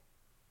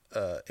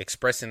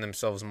expressing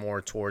themselves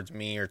more towards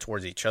me or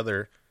towards each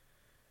other.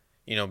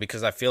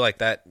 Because I feel like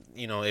that,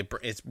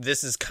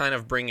 this is kind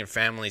of bringing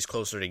families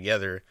closer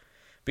together,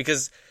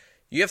 because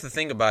you have to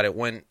think about it,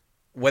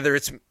 whether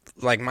it's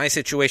like my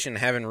situation,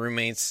 having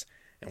roommates,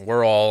 and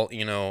we're all,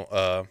 in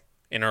our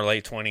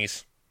late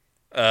 20s,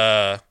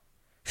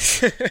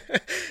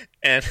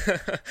 and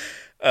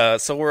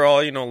so we're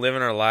all,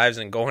 living our lives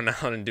and going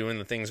out and doing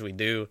the things we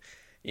do.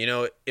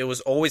 It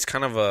was always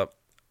kind of a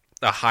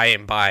hi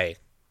and bye,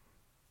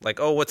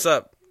 like, oh, what's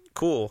up?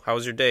 Cool. How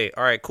was your day?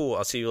 All right, cool.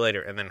 I'll see you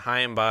later. And then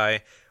hi and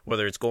bye,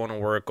 whether it's going to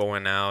work,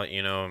 going out,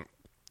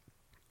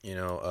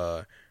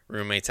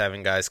 roommates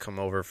having guys come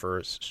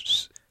over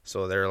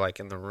so they're like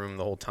in the room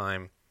the whole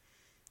time.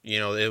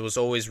 It was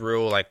always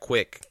real like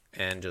quick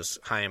and just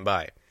hi and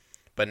bye.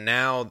 But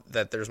now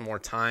that there's more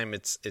time,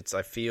 it's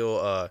I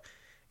feel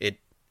it,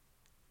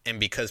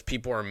 and because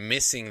people are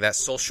missing that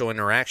social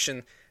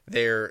interaction,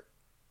 they're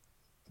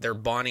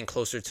bonding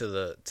closer to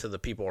the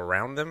people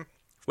around them,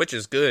 which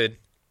is good.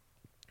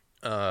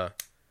 But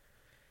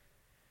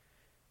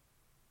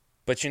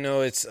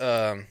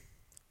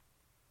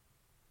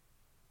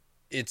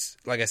it's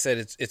like I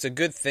said, it's a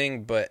good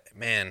thing, but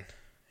man,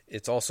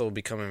 it's also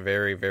becoming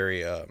very,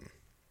 very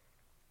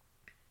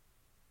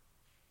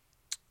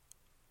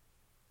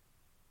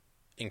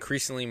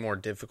increasingly more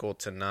difficult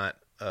to not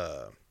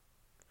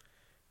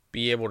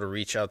be able to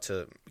reach out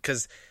to,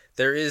 because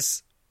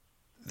there's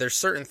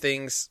certain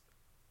things,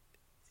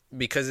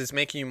 because it's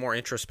making you more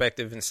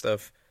introspective and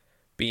stuff,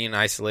 being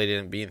isolated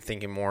and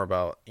thinking more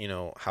about,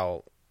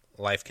 how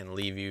life can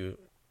leave you,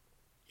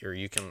 or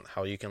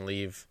how you can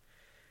leave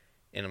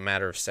in a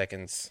matter of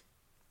seconds.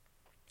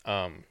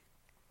 It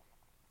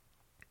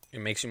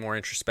makes you more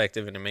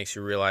introspective, and it makes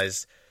you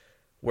realize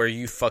where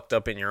you fucked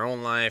up in your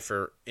own life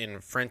or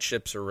in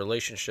friendships or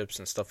relationships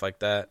and stuff like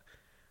that.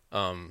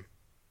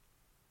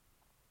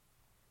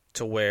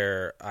 To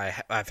where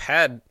I've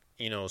had,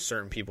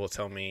 certain people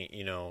tell me,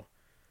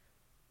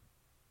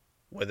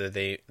 whether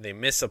they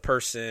miss a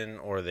person,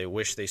 or they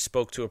wish they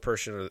spoke to a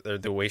person, or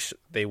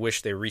they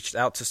wish they reached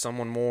out to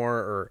someone more,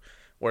 or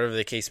whatever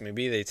the case may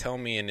be, they tell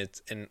me, and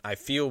I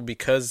feel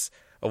because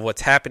of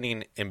what's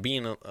happening and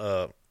being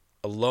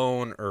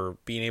alone, or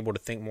being able to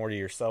think more to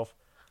yourself,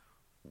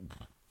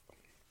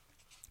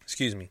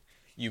 excuse me,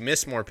 you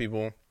miss more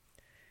people,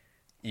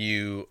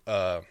 you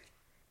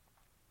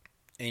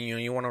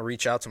you want to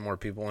reach out to more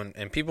people,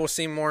 and people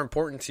seem more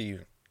important to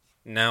you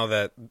now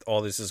that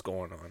all this is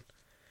going on.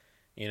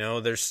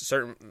 There's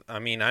certain,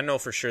 I know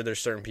for sure there's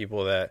certain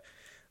people that,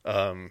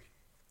 I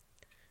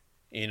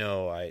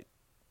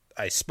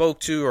spoke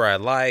to, or I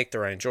liked,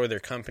 or I enjoyed their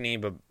company,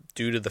 but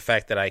due to the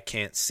fact that I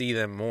can't see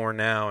them more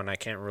now, and I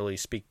can't really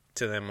speak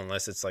to them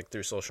unless it's like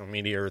through social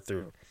media or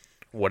through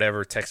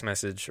whatever, text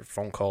message or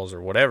phone calls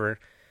or whatever,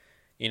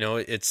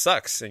 it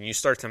sucks. And you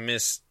start to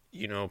miss,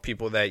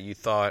 people that you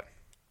thought,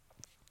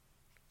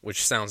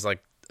 which sounds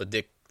like a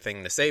dick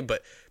thing to say,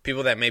 but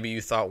people that maybe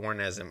you thought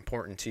weren't as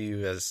important to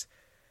you as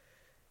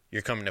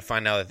you're coming to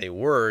find out that they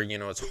were.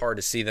 It's hard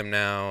to see them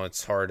now.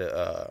 It's hard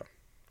to,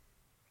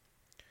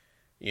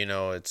 you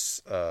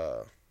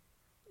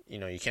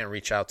can't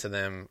reach out to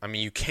them.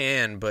 You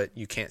can, but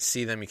you can't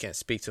see them. You can't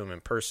speak to them in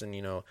person.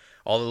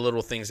 All the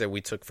little things that we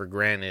took for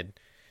granted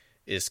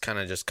is kind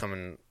of just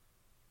coming,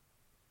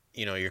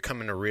 you're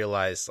coming to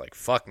realize, like,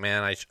 fuck,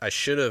 man, I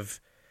should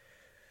have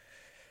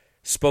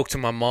spoke to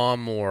my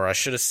mom more. I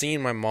should have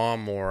seen my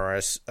mom more.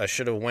 I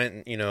should have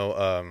went,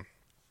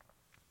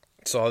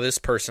 saw this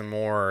person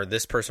more.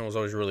 This person was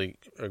always a really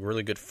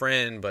good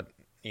friend, but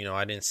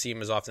I didn't see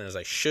him as often as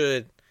I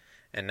should,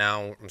 and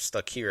now I'm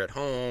stuck here at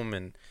home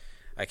and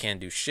I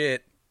can't do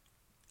shit.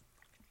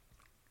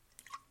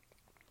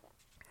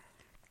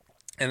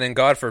 And then,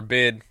 God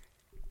forbid,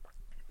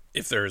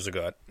 if there is a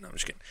God, no, I'm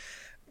just kidding.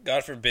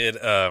 God forbid,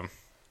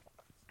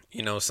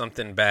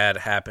 something bad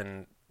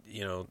happened,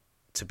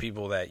 to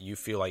people that you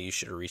feel like you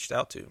should have reached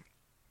out to.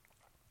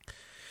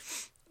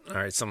 All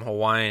right, some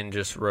Hawaiian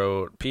just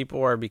wrote,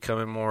 people are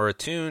becoming more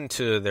attuned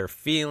to their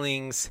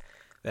feelings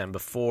than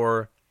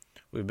before.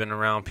 We've been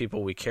around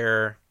people we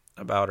care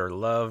about or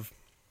love.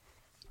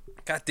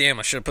 God damn,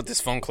 I should have put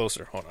this phone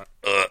closer. Hold on.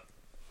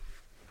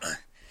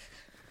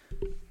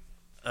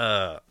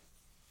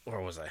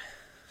 Where was I?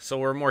 So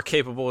we're more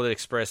capable to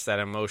express that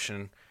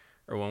emotion,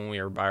 or when we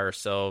are by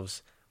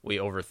ourselves, we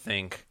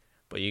overthink,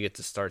 but you get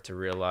to start to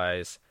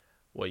realize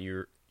what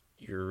you're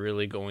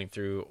really going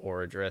through,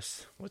 or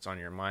address what's on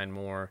your mind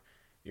more.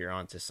 You're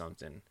onto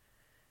something.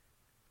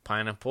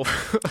 Pineapple.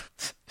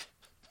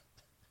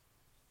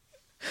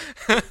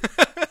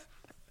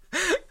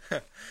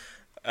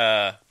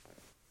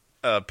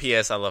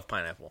 P.S. I love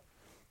pineapple.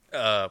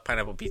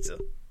 Pineapple pizza.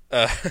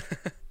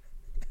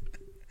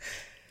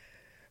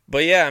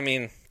 But yeah, I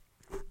mean,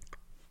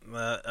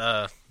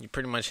 you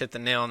pretty much hit the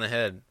nail on the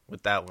head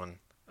with that one.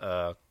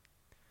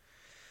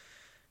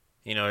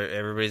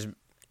 Everybody's,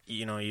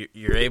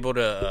 you're able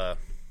to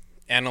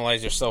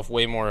analyze yourself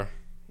way more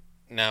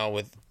now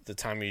with the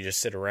time you just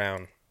sit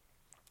around,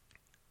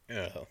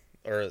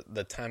 or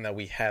the time that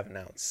we have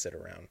now to sit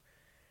around.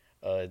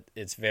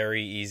 It's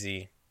very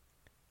easy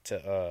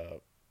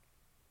to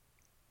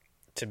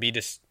be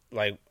just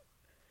like,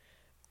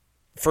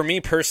 for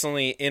me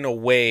personally, in a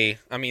way,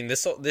 I mean,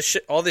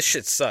 all this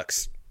shit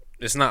sucks.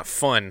 It's not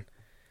fun.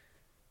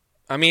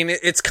 I mean,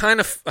 it's kind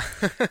of.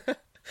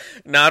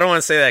 No, I don't want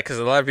to say that because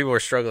a lot of people are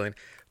struggling.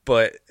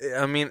 But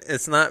I mean,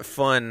 it's not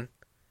fun.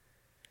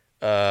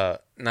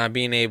 Not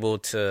being able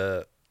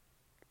to,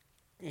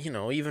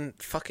 even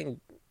fucking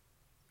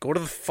go to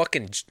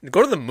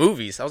the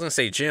movies. I was gonna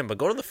say gym, but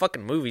go to the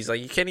fucking movies.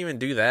 Like, you can't even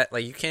do that.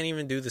 Like, you can't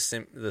even do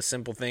the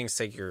simple things.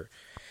 Take your,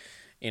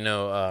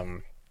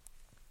 your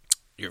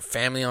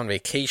family on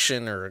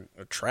vacation, or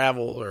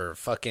travel, or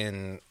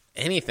fucking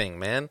anything,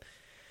 man.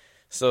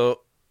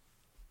 So,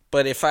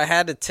 but if I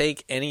had to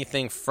take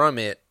anything from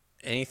it,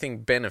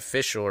 anything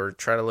beneficial, or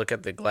try to look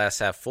at the glass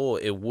half full,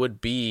 it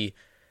would be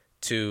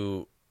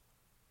to,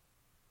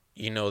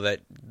 that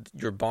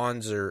your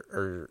bonds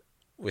are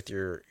with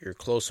your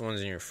close ones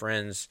and your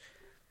friends,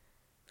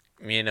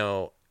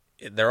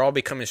 they're all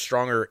becoming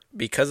stronger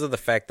because of the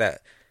fact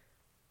that,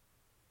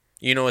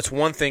 it's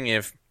one thing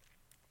if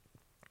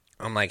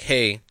I'm like,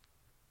 hey,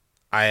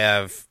 I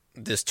have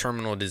this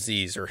terminal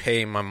disease, or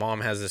hey, my mom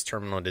has this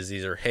terminal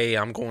disease, or hey,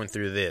 I'm going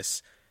through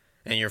this,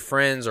 and your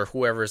friends or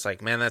whoever is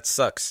like, man, that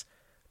sucks,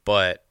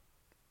 but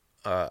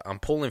I'm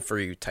pulling for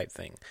you type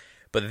thing.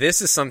 But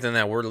this is something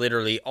that we're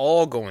literally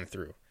all going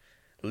through.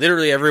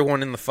 Literally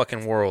everyone in the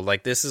fucking world.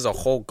 Like, this is a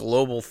whole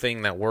global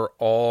thing that we're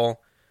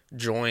all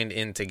joined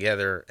in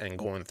together and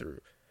going through.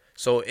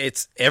 So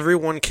it's,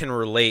 everyone can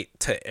relate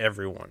to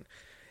everyone.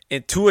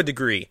 And to a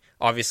degree.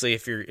 Obviously,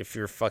 if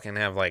you're fucking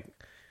have like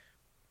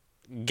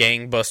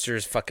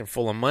gangbusters fucking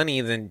full of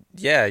money, then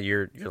yeah,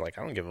 you're like,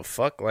 I don't give a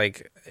fuck.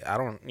 Like, I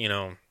don't,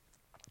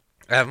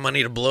 I have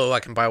money to blow.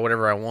 I can buy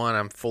whatever I want.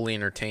 I'm fully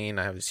entertained.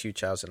 I have this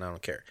huge house and I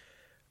don't care.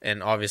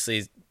 And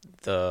obviously,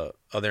 the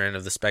other end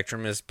of the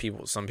spectrum is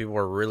some people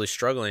are really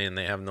struggling and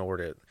they have nowhere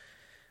to,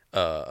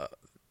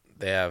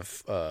 they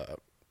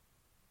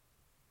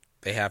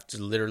have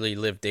to literally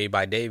live day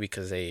by day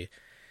because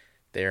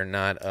they're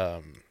not,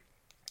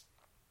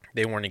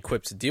 they weren't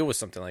equipped to deal with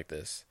something like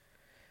this.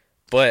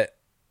 But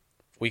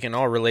we can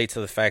all relate to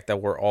the fact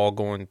that we're all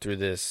going through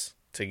this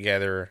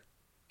together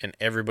and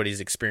everybody's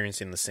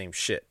experiencing the same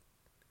shit.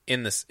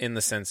 In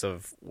the sense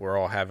of we're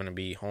all having to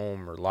be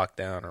home or locked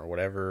down or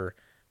whatever,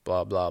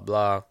 blah, blah,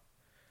 blah.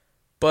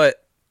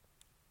 But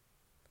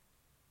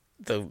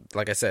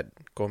like I said,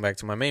 going back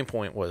to my main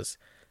point, was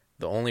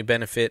the only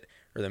benefit,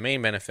 or the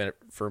main benefit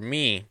for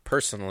me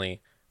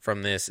personally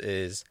from this,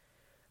 is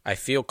I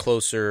feel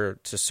closer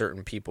to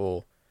certain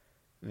people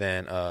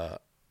than I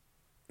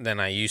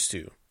used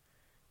to.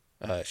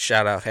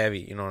 Shout out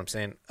Heavy, you know what I'm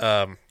saying?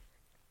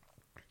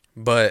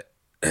 But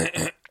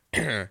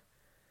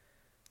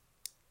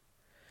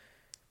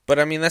but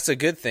I mean, that's a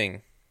good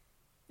thing.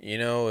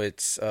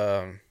 It's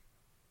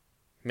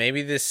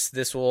maybe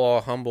this will all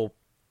humble,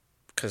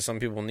 because some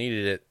people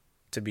needed it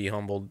to be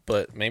humbled,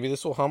 but maybe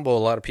this will humble a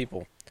lot of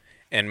people,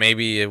 and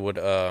maybe it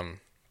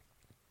will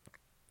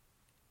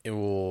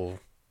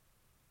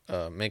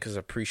make us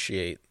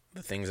appreciate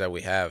the things that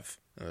we have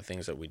and the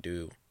things that we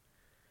do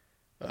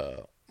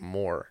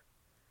more.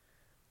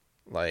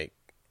 Like,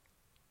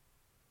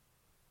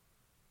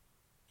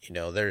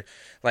 they're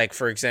like,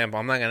 for example,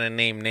 I'm not gonna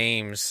name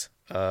names,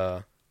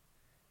 but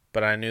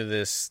I knew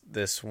this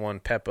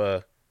one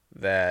Peppa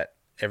that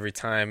every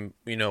time,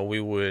 there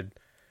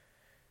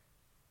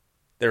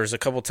was a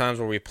couple times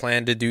where we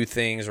planned to do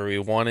things, or we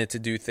wanted to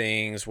do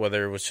things,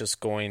 whether it was just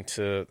going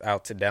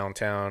out to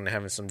downtown,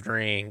 having some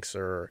drinks,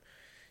 or,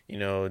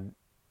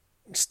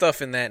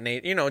 stuff in that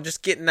nature,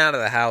 just getting out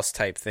of the house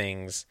type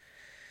things,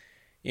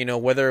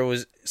 whether it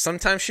was,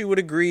 sometimes she would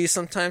agree,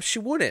 sometimes she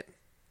wouldn't.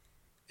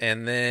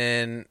 And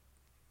then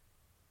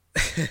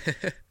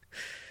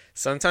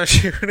sometimes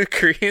she would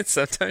agree and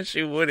sometimes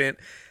she wouldn't.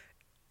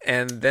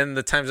 And then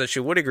the times that she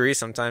would agree,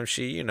 sometimes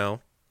she,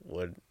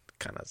 would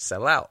kind of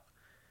sell out.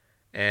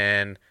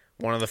 And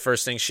one of the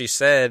first things she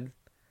said,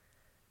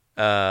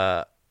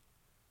 one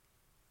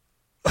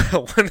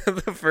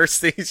of the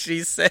first things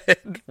she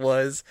said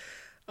was,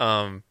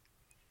 like,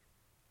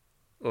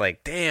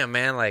 damn,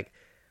 man, like,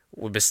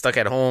 we've been stuck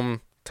at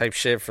home type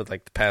shit for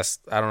like the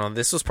past, I don't know,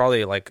 this was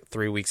probably like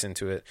 3 weeks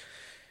into it.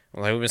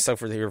 Like, we've been stuck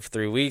here for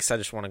 3 weeks. I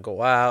just want to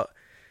go out.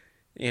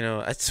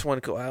 I just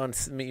want to go out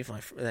and meet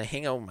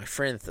hang out with my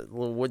friends at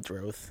Little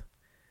Woodruff.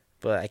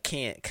 But I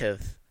can't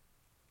because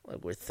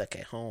like, we're stuck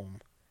at home.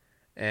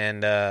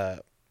 And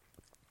that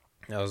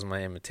was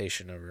my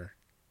imitation of her.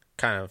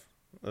 Kind of.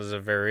 It was a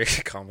very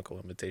comical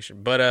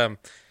imitation. But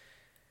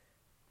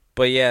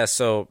yeah,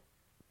 so,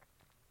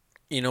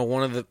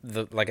 one of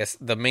the like I,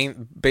 the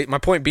main, my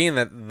point being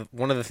that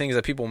one of the things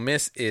that people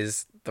miss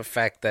is the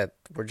fact that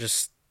we're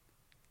just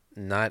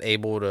not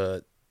able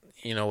to,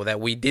 that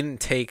we didn't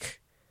take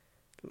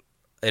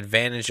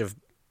advantage of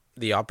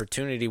the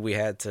opportunity we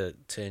had to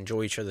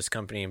enjoy each other's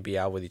company and be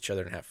out with each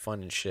other and have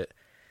fun and shit.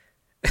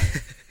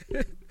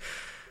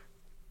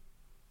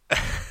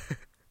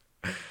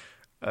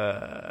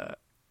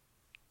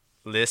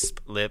 Lisp,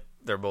 lip,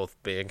 they're both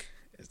big.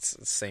 It's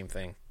the same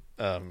thing.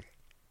 But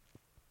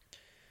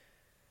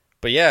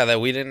yeah, that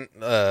we didn't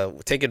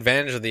take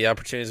advantage of the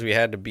opportunities we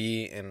had to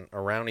be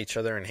around each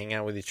other and hang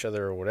out with each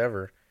other or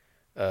whatever.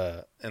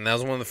 And that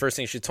was one of the first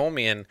things she told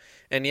me. And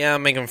yeah,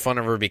 I'm making fun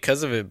of her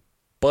because of it.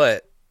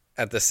 But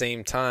at the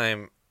same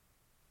time,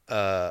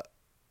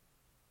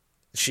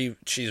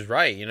 she's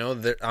right.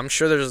 I'm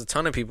sure there's a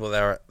ton of people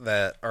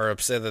that are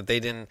upset that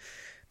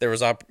there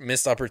was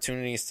missed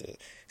opportunities to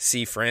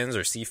see friends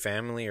or see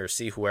family or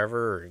see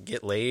whoever or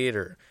get laid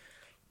or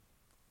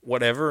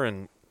whatever.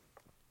 And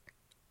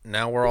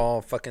now we're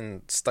all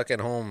fucking stuck at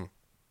home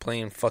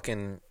playing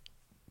fucking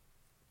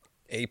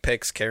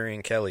Apex, Carrie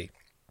and Kelly.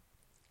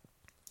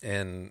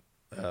 And,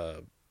 I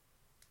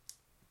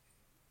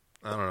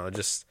don't know,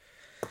 just,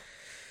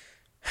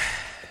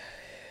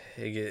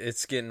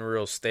 it's getting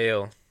real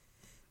stale,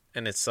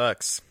 and it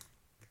sucks.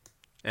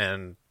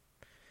 And,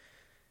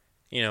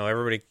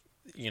 everybody,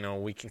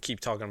 we can keep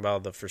talking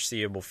about the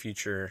foreseeable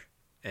future,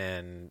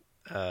 and,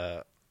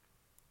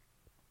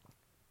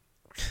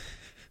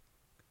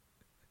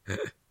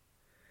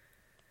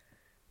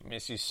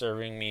 miss you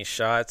serving me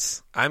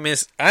shots.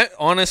 I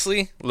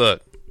honestly,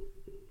 look,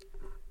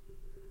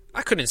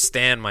 I couldn't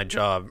stand my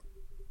job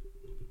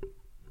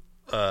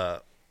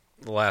the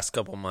last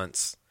couple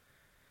months.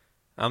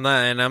 I'm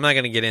not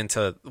going to get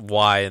into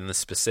why and the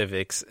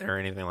specifics or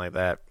anything like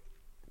that.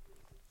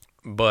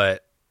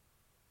 But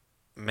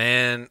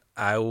man,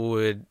 I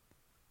would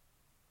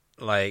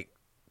like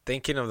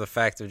thinking of the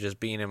fact of just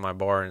being in my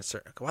bar and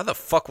why the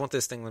fuck won't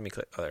this thing let me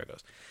click? Oh, there it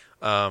goes.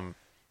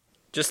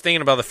 Just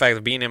thinking about the fact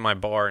of being in my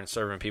bar and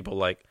serving people,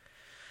 like,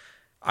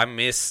 I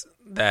miss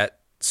that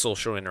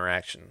social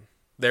interaction.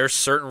 There's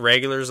certain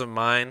regulars of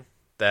mine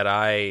that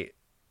I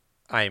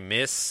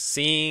miss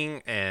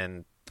seeing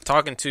and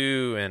talking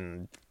to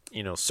and,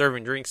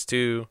 serving drinks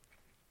to.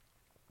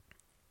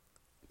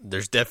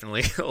 There's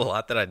definitely a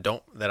lot that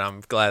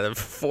I'm glad of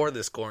for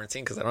this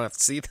quarantine because I don't have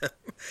to see them.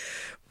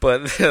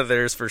 But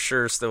there's for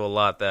sure still a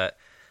lot that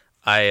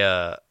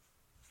I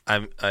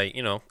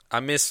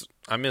miss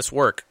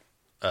work.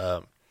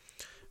 For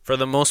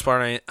the most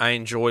part, I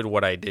enjoyed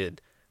what I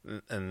did,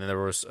 and there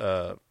was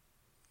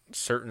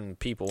certain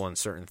people and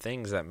certain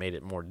things that made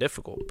it more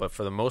difficult. But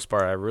for the most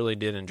part, I really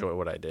did enjoy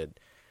what I did,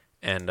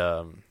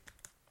 and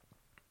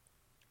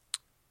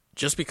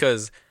just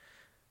because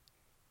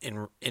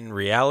in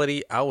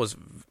reality, I was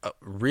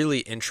really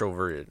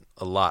introverted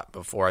a lot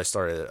before I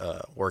started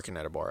working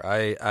at a bar.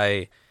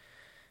 I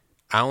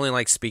only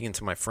liked speaking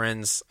to my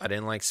friends. I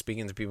didn't like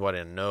speaking to people I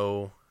didn't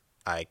know.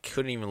 I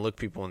couldn't even look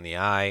people in the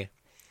eye.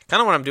 Kind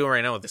of what I'm doing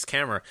right now with this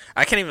camera.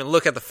 I can't even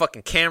look at the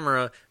fucking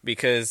camera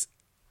because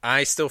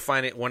I still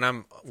find it when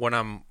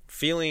I'm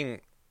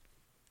feeling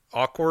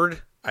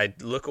awkward, I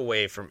look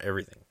away from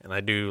everything, and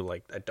I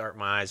dart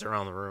my eyes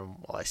around the room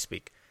while I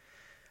speak.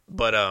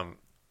 But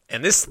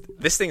and this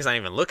thing's not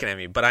even looking at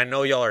me, but I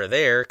know y'all are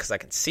there because I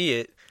can see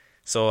it,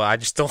 so I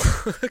just don't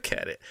look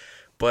at it.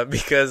 But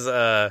because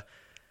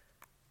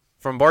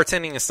from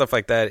bartending and stuff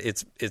like that,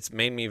 it's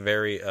made me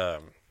very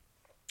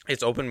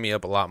it's opened me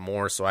up a lot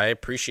more. So I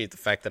appreciate the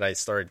fact that I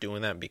started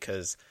doing that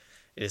because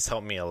it has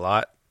helped me a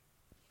lot.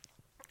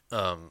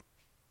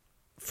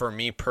 For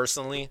me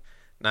personally,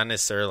 not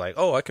necessarily like,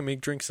 oh, I can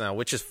make drinks now,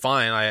 which is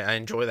fine. I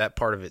enjoy that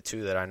part of it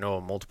too, that I know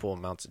multiple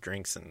amounts of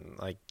drinks and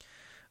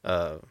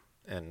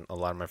and a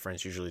lot of my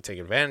friends usually take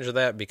advantage of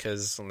that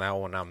because now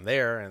when I'm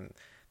there and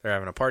they're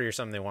having a party or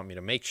something, they want me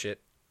to make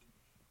shit.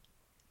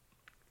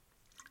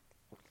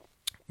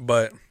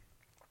 But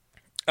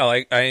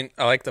I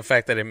like the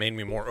fact that it made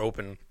me more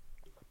open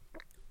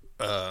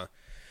when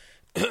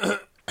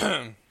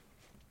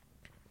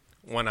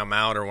I'm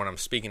out or when I'm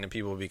speaking to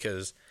people,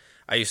 because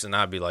I used to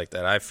not be like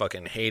that. I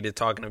fucking hated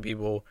talking to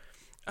people.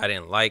 I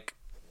didn't like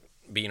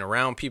being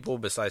around people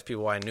besides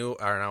people I knew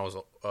or I was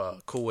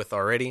cool with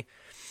already.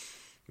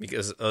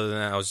 Because other than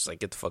that, I was just like,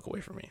 get the fuck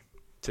away from me.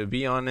 To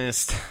be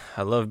honest,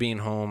 I love being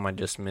home. I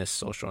just miss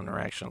social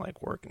interaction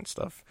like work and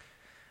stuff.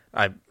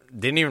 I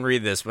didn't even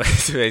read this, but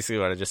it's basically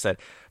what I just said.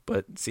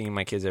 But seeing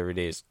my kids every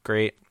day is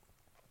great.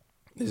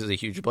 This is a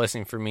huge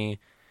blessing for me.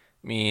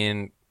 Me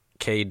and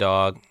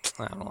K-Dog,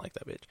 I don't like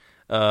that bitch,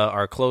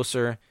 are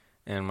closer,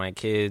 and my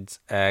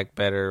kids act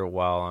better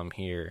while I'm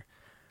here.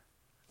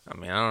 I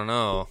mean, I don't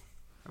know.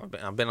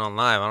 I've been on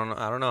live.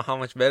 I don't know how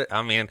much better.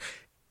 I mean,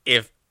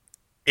 if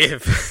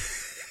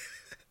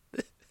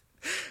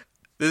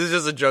this is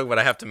just a joke, but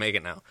I have to make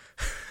it now.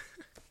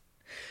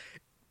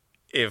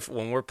 If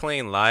when we're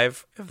playing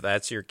live, if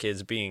that's your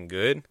kids being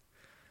good,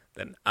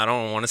 then I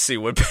don't want to see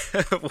what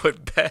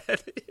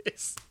bad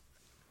is.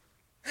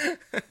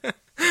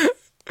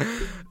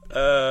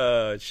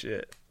 Oh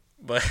shit.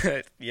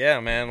 But yeah,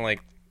 man,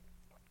 like,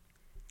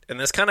 and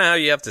that's kind of how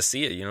you have to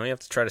see it. You know, you have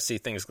to try to see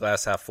things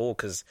glass half full.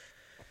 Because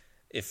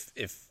if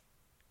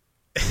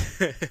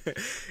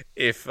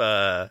if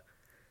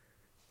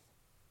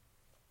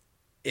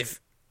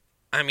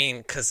I mean,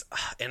 because,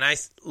 and I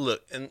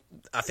look, and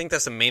I think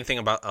that's the main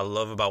thing I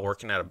love about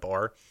working at a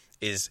bar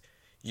is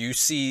you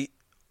see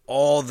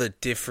all the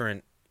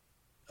different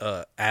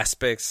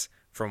aspects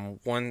from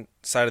one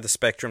side of the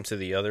spectrum to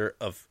the other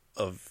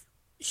of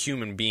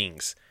human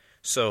beings.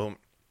 So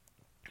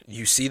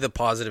you see the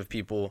positive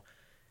people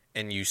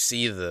and you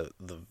see the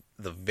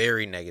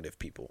very negative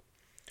people.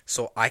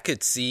 So I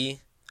could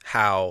see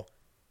how,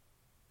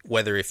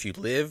 whether if you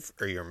live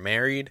or you're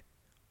married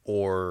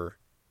or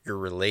you're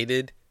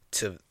related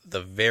to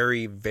the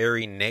very,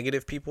 very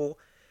negative people,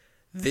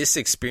 this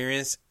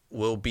experience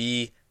will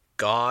be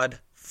god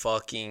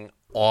fucking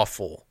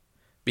awful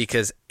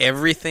because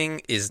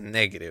everything is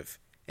negative.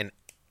 And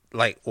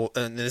like, well,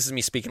 and this is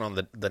me speaking on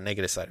the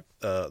negative side,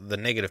 the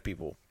negative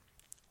people.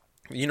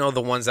 You know,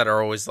 the ones that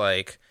are always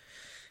like,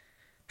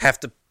 have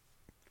to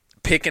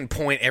pick and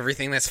point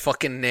everything that's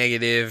fucking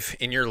negative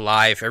in your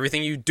life.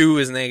 Everything you do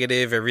is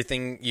negative.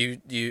 Everything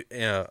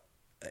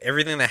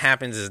everything that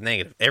happens is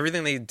negative.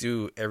 Everything they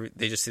do,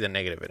 they just see the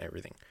negative in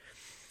everything.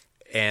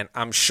 And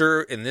I'm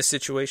sure in this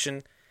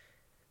situation,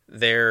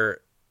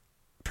 they're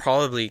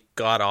probably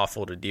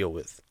god-awful to deal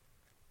with.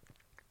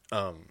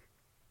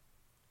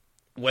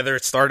 Whether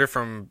it started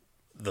from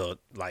the,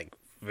 like,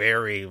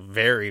 very,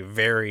 very,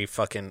 very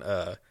fucking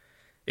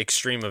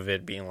extreme of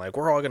it being like,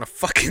 we're all gonna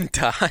fucking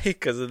die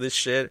because of this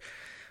shit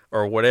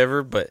or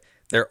whatever, but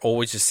they're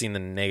always just seeing the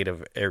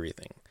negative of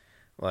everything.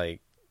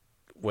 Like,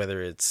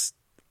 whether it's,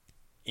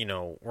 you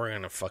know, we're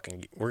gonna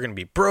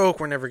be broke,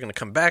 we're never gonna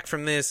come back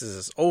from this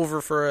is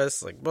over for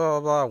us, like, blah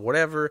blah blah,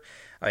 whatever.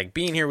 Like,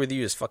 being here with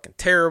you is fucking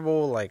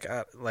terrible. Like,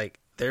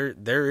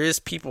 there is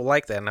people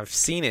like that, and I've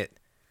seen it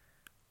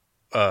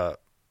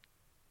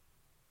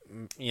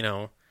you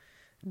know,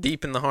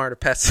 deep in the heart of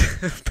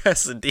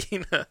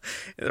Pasadena,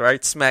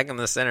 right smack in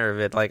the center of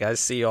it. Like, I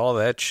see all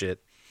that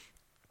shit.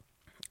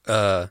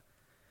 But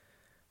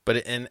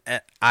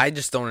I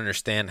just don't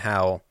understand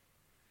how,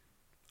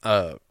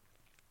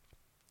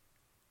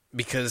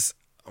 because,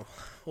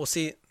 well,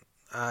 see,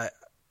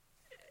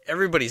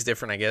 everybody's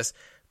different, I guess.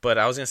 But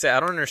I was gonna say,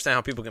 I don't understand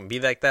how people can be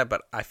like that.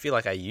 But I feel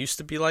like I used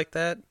to be like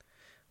that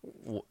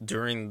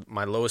during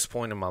my lowest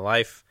point in my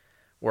life,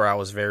 where I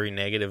was very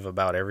negative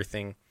about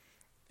everything.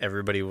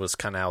 Everybody was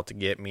kind of out to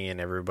get me, and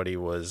everybody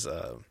was,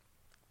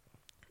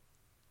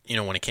 you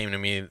know, when it came to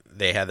me,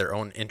 they had their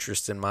own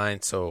interests in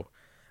mind. So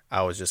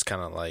I was just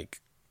kind of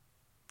like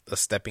a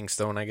stepping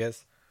stone, I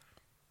guess.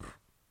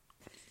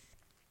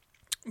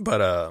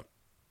 But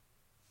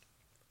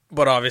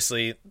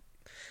obviously,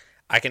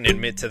 I can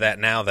admit to that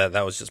now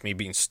that was just me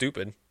being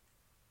stupid.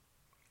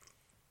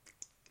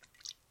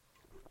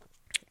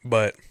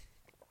 But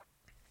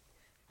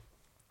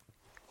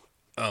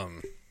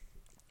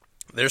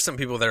there's some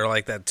people that are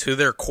like that to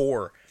their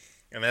core,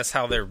 and that's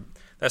their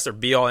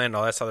be all end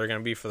all. That's how they're gonna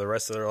be for the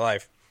rest of their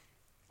life.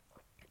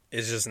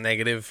 It's just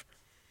negative.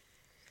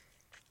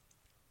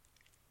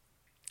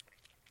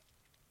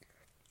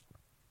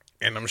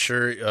 And I'm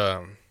sure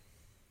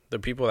the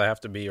people that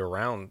have to be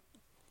around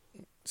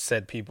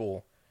said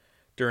people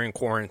during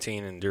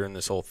quarantine and during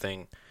this whole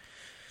thing,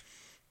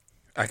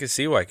 I can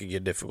see why it could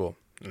get difficult.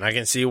 And I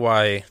can see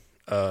why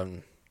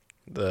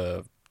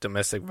the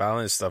domestic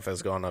violence stuff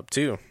has gone up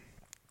too.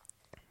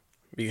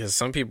 Because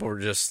some people are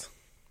just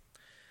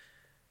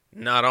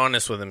not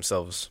honest with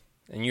themselves.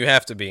 And you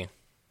have to be.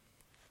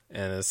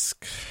 And it's,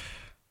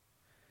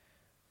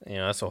 you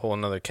know, that's a whole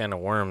nother can of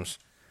worms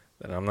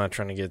that I'm not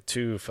trying to get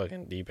too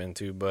fucking deep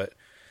into. But,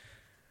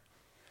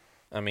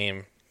 I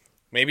mean,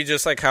 maybe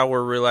just like how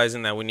we're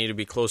realizing that we need to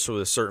be closer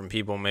with certain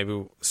people,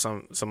 maybe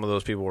some of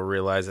those people will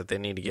realize that they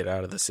need to get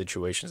out of the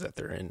situations that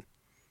they're in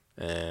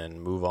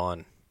and move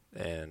on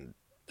and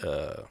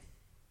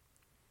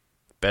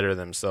better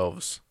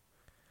themselves.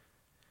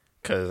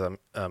 Because,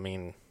 I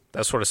mean,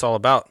 that's what it's all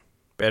about.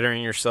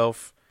 Bettering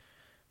yourself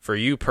for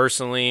you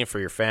personally, for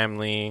your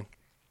family,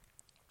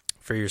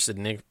 for your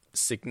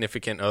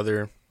significant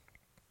other.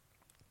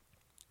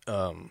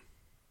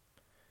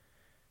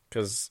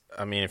 Because,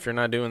 I mean, if you're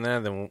not doing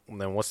that,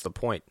 then what's the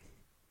point?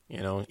 You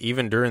know,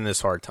 even during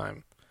this hard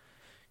time.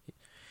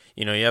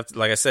 You know, you have to,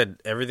 like I said,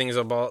 everything is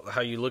about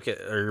how you look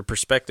at, or your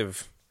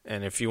perspective.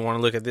 And if you want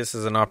to look at this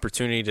as an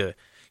opportunity to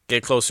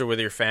get closer with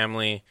your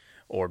family,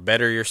 or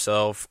better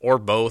yourself, or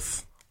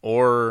both,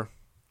 or,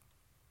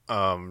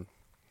 you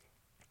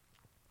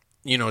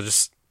know,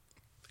 just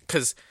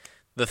because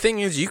the thing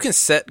is, you can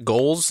set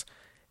goals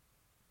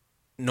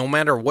no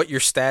matter what your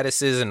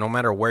status is and no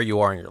matter where you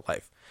are in your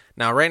life.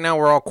 Now, right now,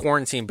 we're all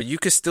quarantined, but you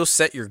can still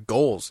set your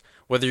goals.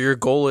 Whether your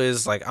goal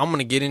is, like, I'm going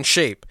to get in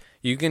shape.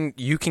 You can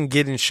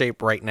get in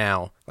shape right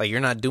now. Like, you're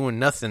not doing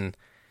nothing.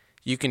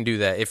 You can do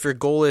that. If your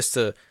goal is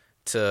to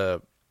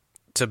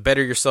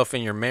better yourself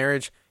in your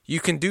marriage, you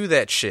can do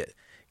that shit.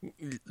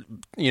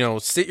 You know,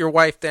 sit your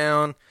wife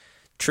down,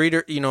 treat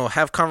her, you know,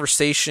 have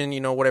conversation,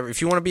 you know, whatever.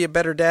 If you want to be a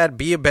better dad,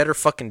 be a better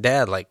fucking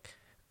dad. Like,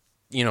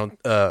 you know,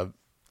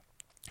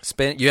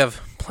 you have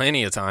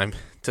plenty of time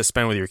to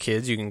spend with your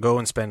kids. You can go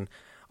and spend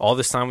all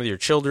this time with your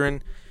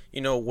children. You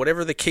know,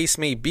 whatever the case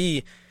may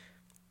be,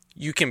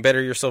 you can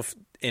better yourself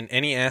in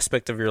any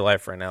aspect of your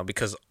life right now,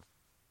 because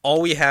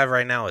all we have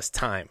right now is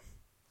time.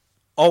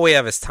 All we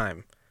have is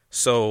time.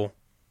 So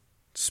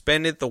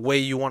spend it the way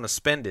you want to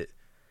spend it.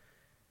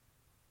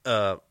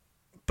 But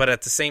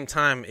at the same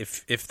time,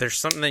 if there's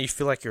something that you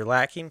feel like you're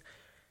lacking,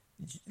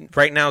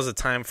 right now is the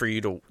time for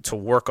you to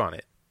work on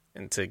it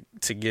and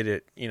to get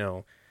it, you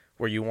know,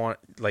 where you want,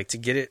 like, to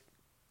get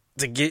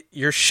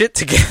your shit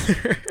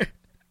together.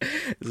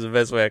 This is the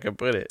best way I can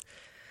put it.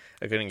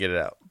 I couldn't get it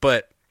out.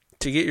 But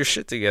to get your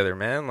shit together,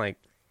 man, like,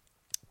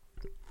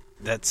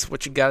 that's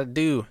what you got to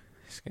do.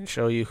 It's going to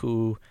show you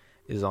who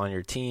is on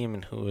your team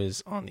and who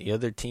is on the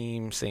other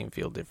team. Same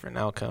field, different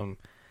outcome.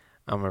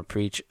 I'm going to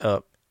preach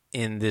up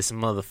in this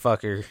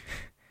motherfucker.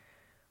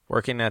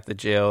 Working at the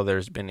jail,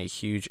 there's been a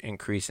huge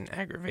increase in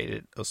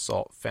aggravated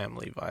assault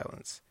family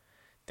violence.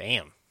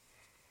 Damn.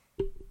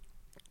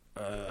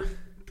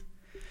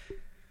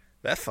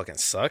 That fucking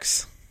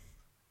sucks.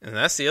 And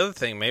that's the other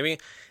thing, maybe.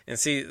 And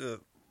see,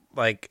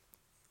 like,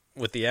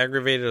 with the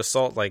aggravated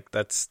assault, like,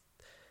 that's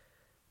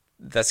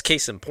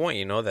case in point,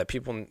 you know, that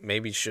people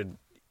maybe should,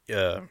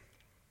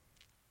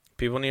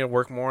 people need to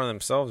work more on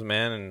themselves,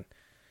 man. And,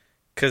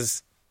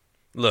 because,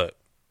 look,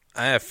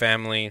 I have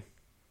family.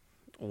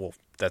 Well,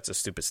 that's a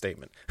stupid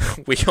statement.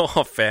 We all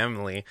have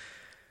family.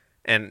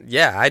 And,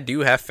 yeah, I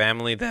do have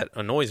family that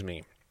annoys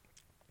me.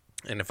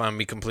 And if I'm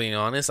being completely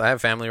honest, I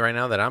have family right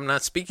now that I'm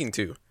not speaking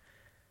to.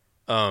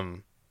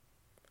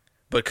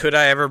 But could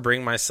I ever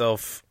bring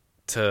myself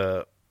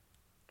to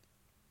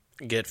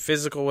get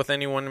physical with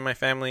anyone in my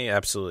family?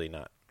 Absolutely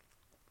not.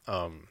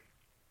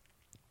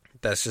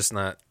 That's just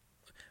not,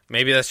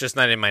 maybe that's just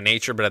not in my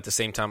nature, but at the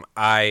same time,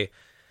 I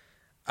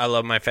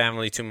love my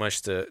family too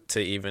much to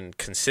even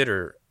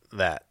consider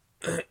that.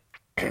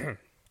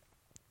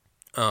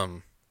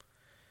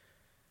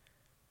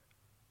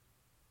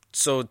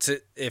 So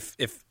if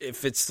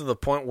it's to the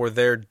point where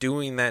they're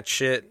doing that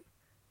shit,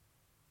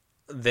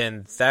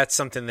 then that's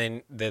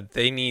something that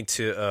they need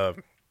to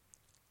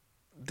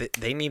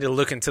they need to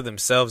look into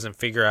themselves and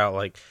figure out,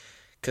 like,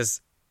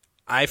 because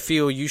I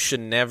feel you should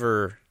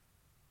never,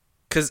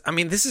 because I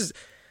mean, this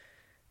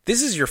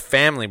is your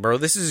family, bro.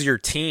 This is your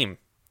team.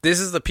 This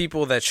is the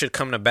people that should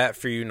come to bat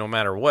for you no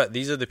matter what.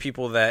 These are the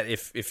people that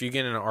if you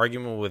get in an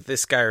argument with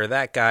this guy or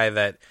that guy,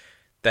 that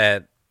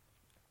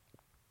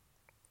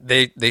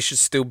they should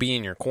still be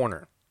in your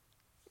corner.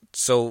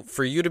 So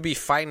for you to be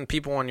fighting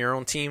people on your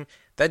own team,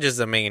 that just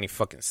doesn't make any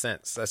fucking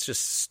sense. That's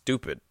just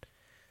stupid.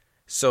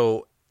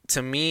 So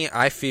to me,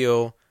 I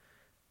feel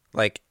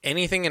like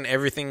anything and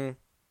everything,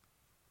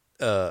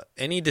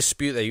 any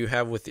dispute that you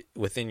have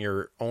within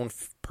your own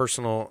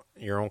personal,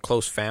 your own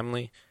close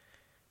family,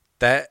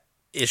 that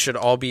it should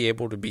all be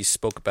able to be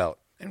spoke about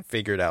and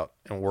figured out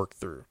and worked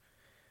through.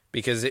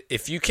 Because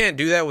if you can't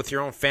do that with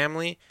your own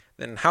family,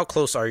 then how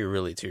close are you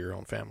really to your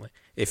own family?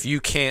 If you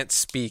can't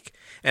speak,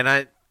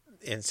 and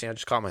see, I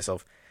just caught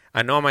myself.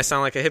 I know I might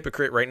sound like a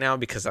hypocrite right now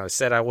because I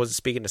said I wasn't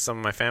speaking to some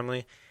of my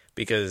family,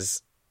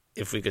 because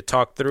if we could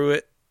talk through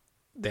it,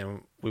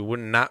 then we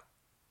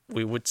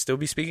would still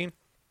be speaking.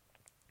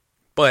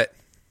 But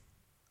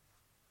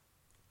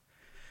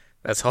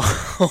that's a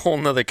whole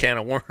nother can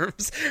of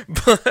worms.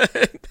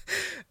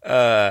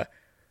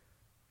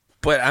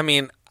 But I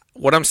mean,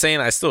 what I'm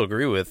saying, I still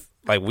agree with.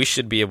 Like, we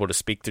should be able to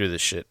speak through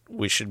this shit.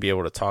 We should be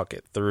able to talk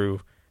it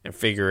through and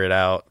figure it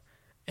out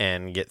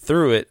and get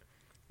through it.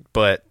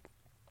 But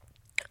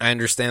I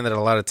understand that a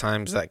lot of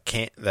times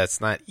that's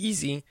not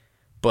easy,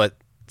 but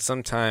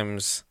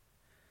sometimes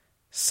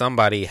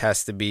somebody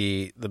has to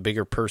be the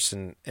bigger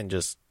person and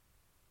just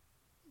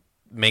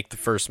make the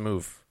first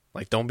move.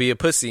 Like, don't be a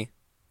pussy.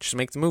 Just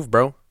make the move,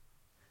 bro.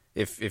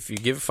 If you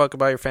give a fuck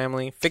about your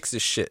family, fix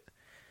this shit.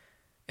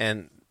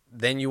 And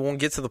then you won't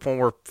get to the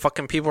point where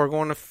fucking people are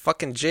going to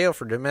fucking jail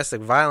for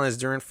domestic violence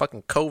during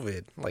fucking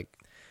COVID. Like,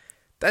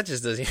 that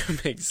just doesn't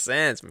even make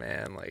sense,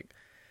 man.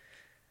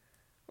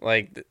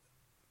 Like,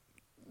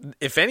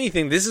 if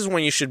anything, this is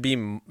when you should be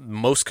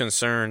most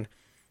concerned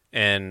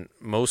and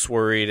most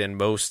worried and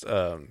most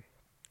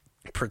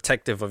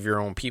protective of your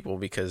own people,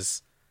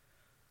 because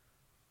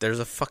there's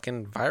a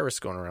fucking virus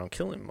going around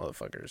killing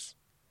motherfuckers.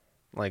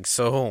 Like,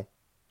 so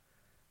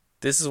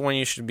this is when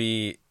you should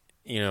be,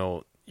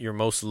 your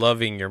most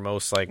loving, your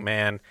most like,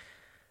 man,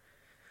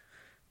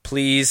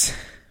 please,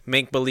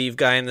 make believe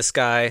guy in the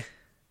sky.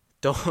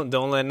 Don't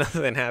let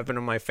nothing happen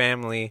to my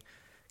family,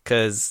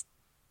 because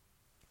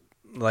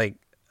like,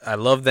 I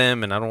love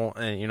them, and I don't,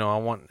 and I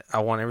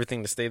want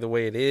everything to stay the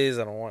way it is.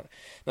 I don't want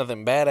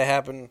nothing bad to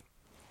happen.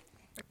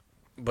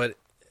 But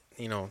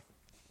to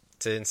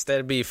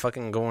instead be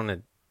fucking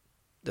going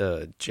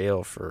to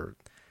jail for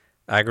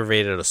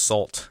aggravated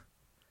assault,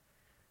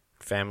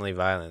 family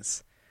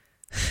violence.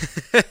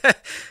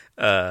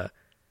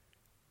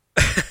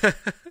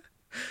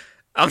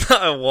 I'm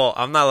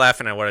not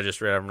laughing at what I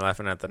just read. I'm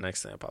laughing at the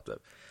next thing that popped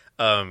up.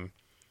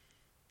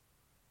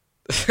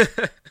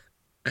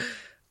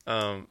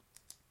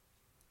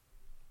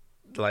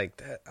 Like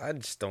that, I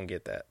just don't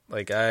get that.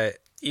 Like, I've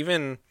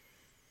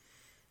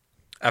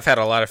had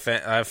a lot of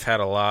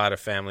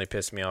family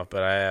piss me off,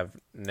 but I have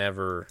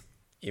never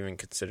even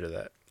considered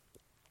that.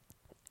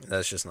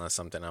 That's just not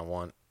something I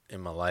want in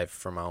my life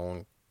for my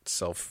own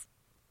self.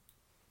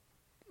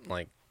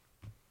 Like,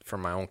 for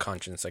my own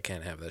conscience, I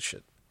can't have that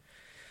shit.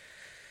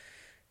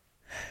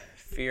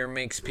 Fear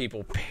makes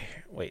people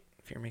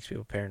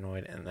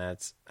paranoid, and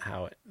that's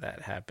how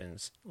that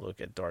happens. Look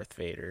at Darth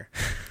Vader.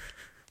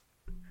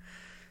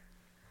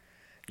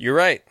 You're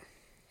right.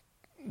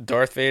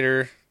 Darth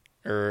Vader,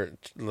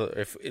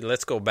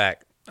 let's go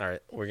back. All right,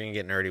 we're going to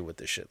get nerdy with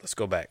this shit. Let's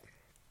go back.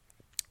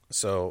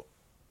 So,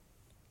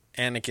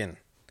 Anakin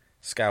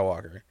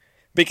Skywalker,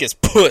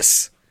 biggest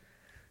puss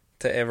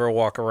to ever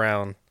walk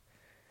around.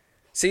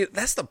 See,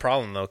 that's the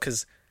problem, though,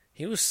 because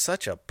he was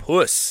such a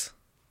puss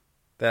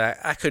that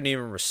I couldn't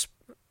even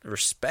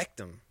respect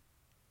him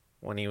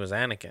when he was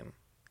Anakin,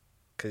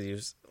 because he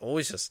was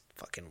always just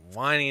fucking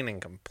whining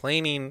and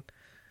complaining.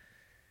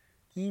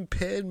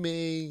 Padme,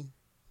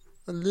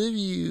 I love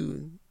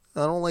you.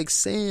 I don't like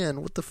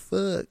sand. What the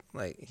fuck?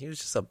 Like, he was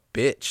just a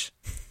bitch.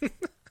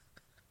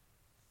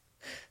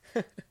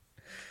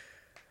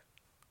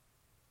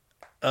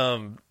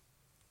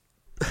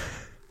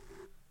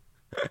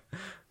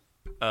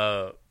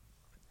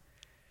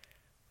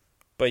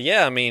 But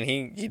yeah, I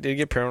mean, he did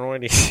get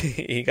paranoid.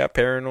 He got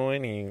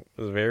paranoid. He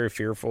was very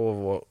fearful of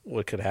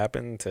what could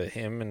happen to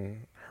him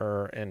and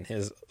her and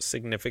his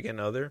significant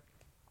other.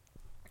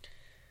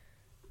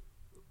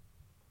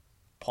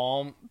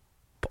 I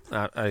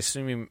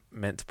assume you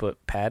meant to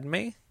put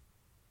Padme.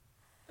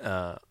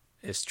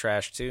 Is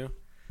trash too.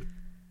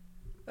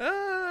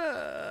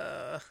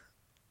 I'd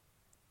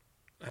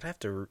have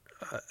to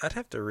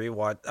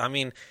rewatch. I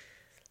mean,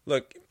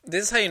 look,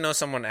 this is how you know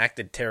someone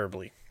acted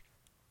terribly.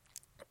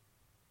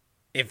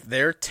 If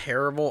their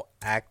terrible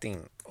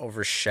acting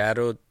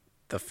overshadowed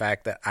the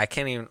fact that I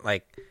can't even,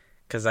 like,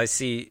 because I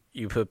see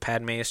you put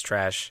Padme as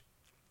trash,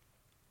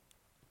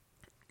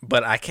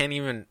 but I can't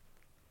even,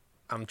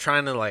 I'm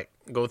trying to, like,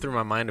 go through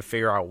my mind to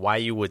figure out why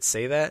you would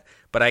say that,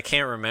 but I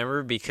can't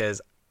remember,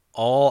 because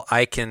all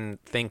I can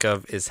think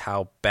of is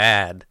how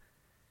bad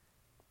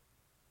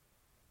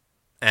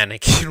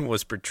Anakin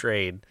was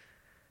portrayed.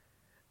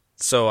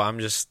 So I'm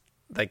just,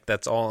 like,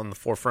 that's all in the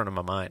forefront of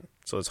my mind.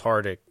 So it's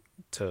hard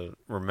to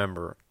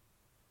remember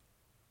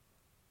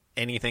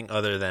anything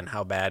other than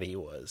how bad he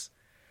was.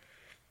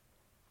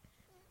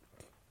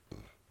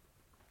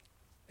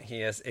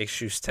 He has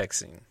issues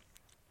texting.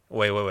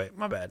 Wait,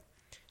 my bad.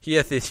 He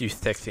has issues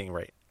texting,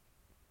 right?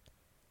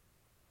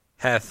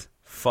 Hath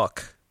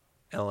fuck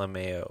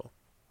LMAO.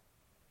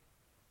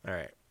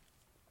 Alright.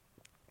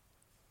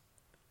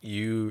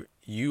 You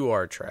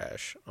are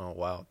trash. Oh,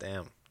 wow,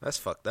 damn. That's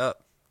fucked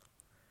up.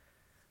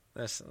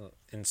 That's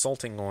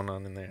insulting going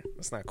on in there.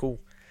 That's not cool.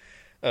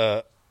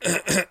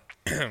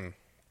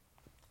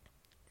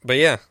 But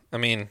yeah, I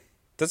mean,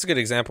 that's a good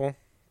example.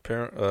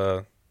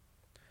 Anakin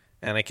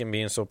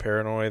being so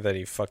paranoid that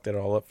he fucked it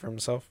all up for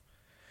himself.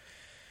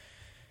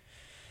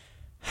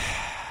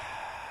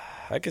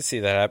 I could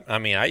see that. I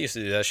mean, I used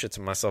to do that shit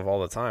to myself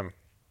all the time.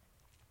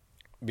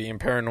 Being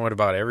paranoid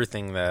about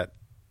everything that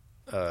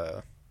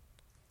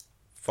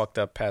fucked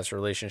up past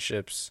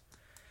relationships.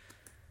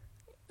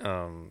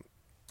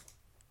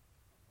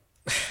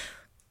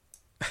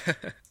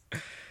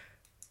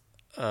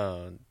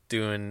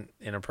 Doing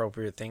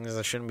inappropriate things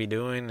I shouldn't be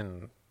doing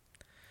and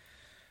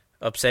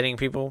upsetting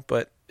people,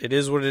 but it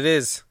is what it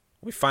is.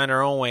 We find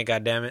our own way,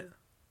 goddammit.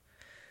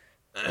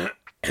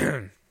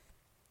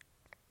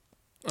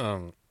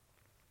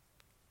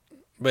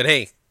 But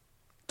hey,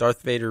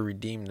 Darth Vader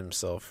redeemed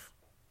himself.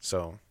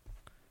 So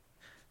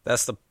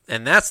that's the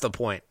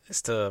point,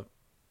 is to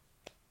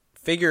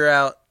figure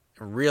out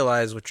and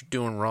realize what you're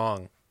doing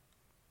wrong.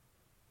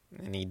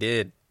 And he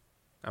did.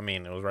 I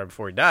mean, it was right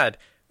before he died,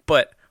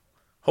 but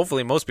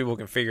hopefully most people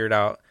can figure it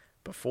out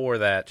before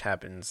that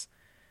happens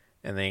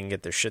and they can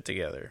get their shit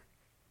together.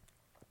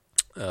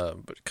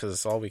 But because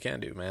it's all we can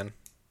do, man.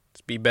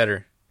 Let's be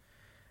better.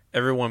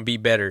 Everyone be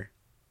better.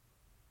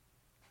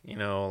 You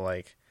know,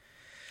 like,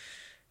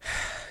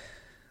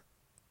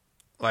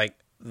 like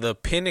the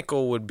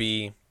pinnacle would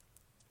be,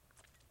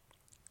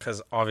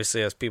 because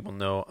obviously, as people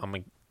know,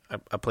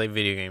 I play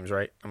video games,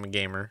 right? I'm a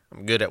gamer.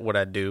 I'm good at what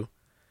I do,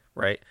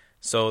 right?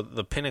 So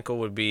the pinnacle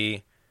would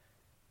be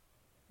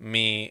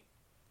me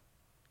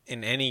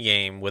in any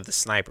game with a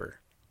sniper.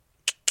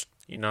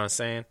 You know what I'm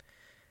saying?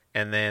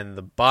 And then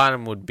the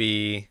bottom would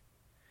be,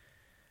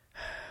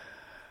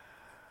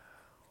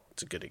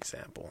 what's a good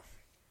example?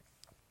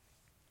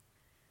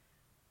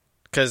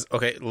 Because,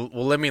 okay, well,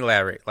 let me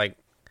elaborate. Like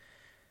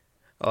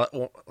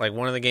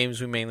one of the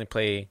games we mainly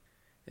play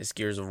is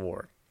Gears of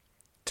War.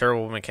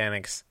 Terrible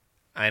mechanics,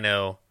 I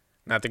know,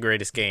 not the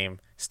greatest game,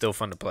 still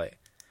fun to play.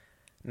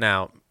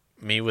 Now,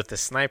 me with the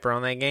sniper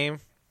on that game,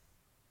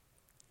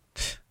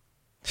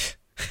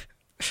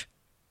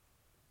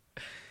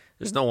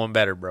 there's no one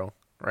better, bro,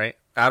 right?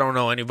 I don't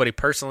know anybody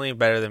personally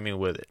better than me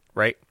with it,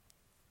 right?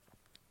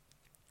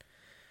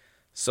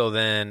 So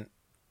then,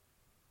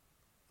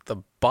 the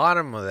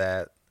bottom of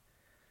that,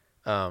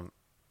 all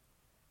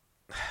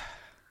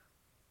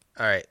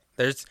right,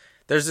 there's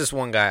this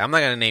one guy. I'm not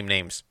gonna name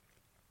names.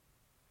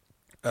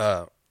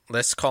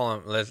 Let's call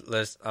him.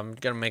 Let's. I'm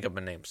gonna make up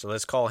a name. So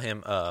let's call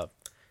him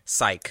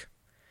Psych.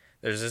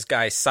 There's this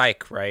guy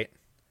Psych, right?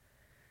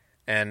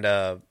 And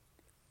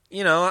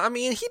you know, I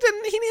mean, he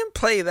didn't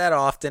play that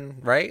often,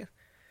 right?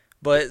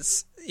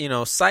 But you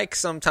know, Psych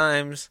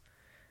sometimes,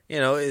 you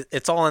know,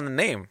 it's all in the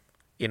name.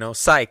 You know,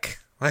 Psych,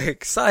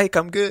 like Psych,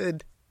 I'm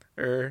good,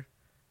 or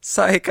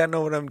Psych, I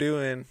know what I'm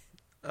doing.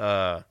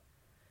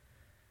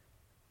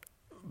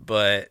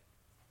 But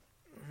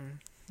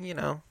you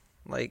know,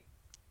 like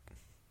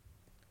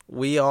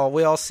we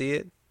all see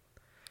it.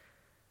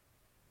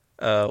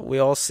 We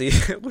all see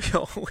it.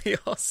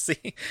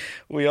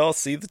 We all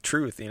see the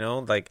truth. You know,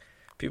 like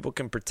people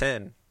can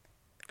pretend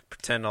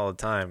all the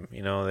time.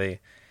 You know, they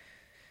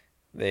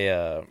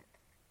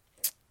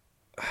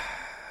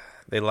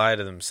lie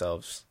to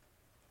themselves.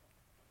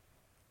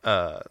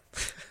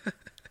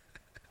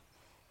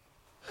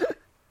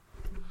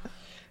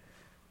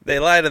 They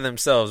lie to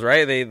themselves,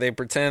 right? They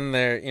pretend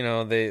they're, you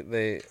know,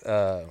 they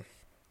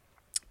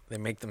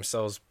make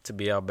themselves to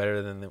be out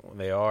better than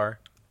they are.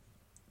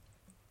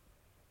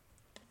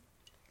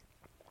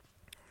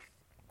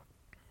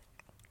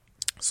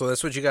 So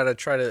that's what you got to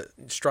try to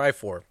strive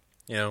for,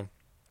 you know.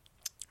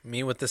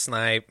 Me with the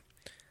snipe,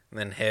 and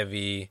then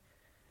Heavy,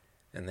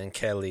 and then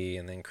Kelly,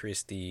 and then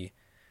Christy,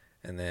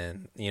 and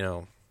then, you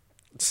know,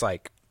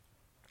 Psych.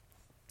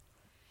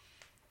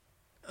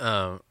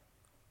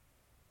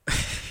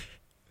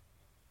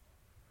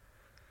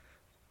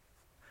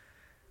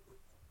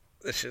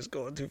 This shit's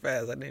going too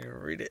fast. I didn't even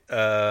read it.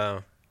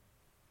 But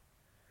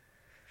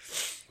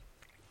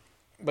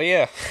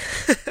yeah.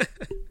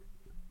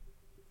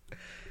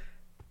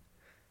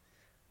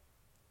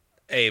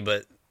 Hey,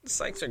 but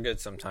psychs are good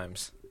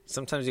sometimes.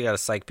 Sometimes you gotta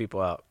psych people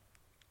out.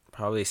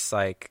 Probably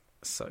Psych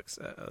sucks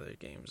at other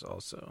games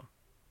also.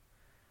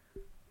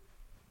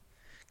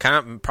 Kind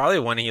of probably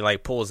when he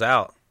like pulls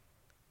out.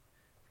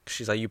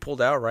 She's like, "You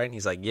pulled out, right?" And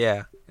he's like,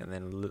 "Yeah." And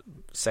then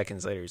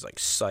seconds later, he's like,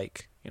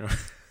 "Psych," you know.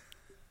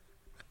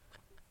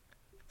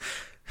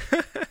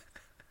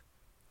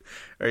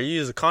 Or you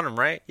use a condom,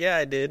 right? Yeah,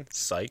 I did.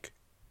 Psych.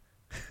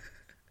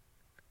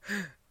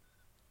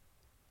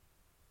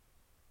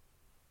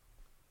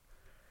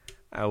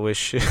 I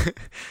wish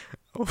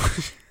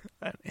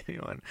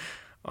anyone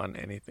on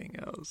anything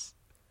else.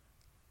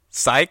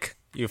 Psych?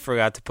 You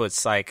forgot to put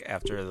psych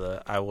after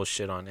the I will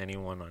shit on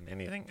anyone on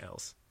anything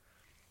else.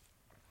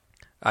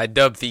 I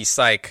dubbed thee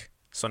Psych.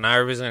 So now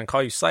everybody's going to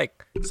call you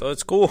Psych. So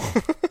it's cool.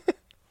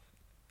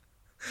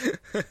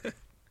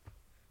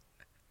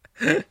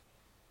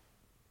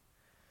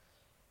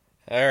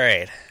 All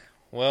right.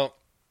 Well,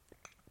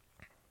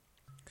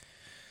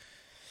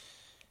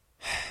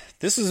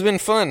 this has been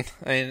fun.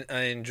 I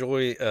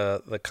enjoy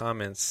the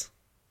comments.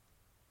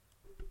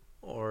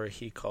 Or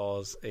he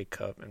calls a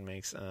cup and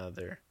makes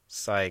another.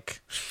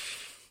 Psych.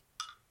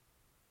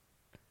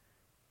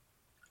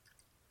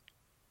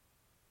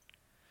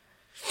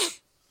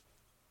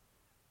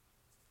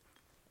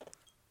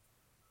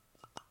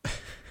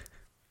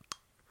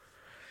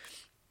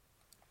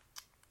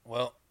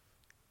 Well,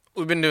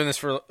 we've been doing this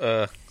for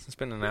it's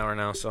been an hour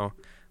now, so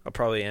I'll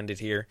probably end it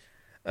here.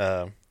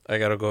 I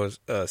gotta go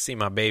see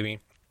my baby.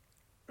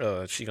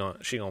 She gonna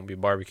be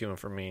barbecuing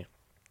for me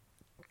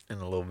in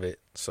a little bit,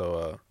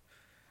 so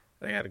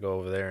I gotta go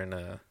over there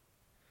and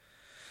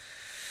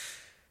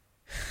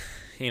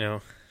you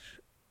know,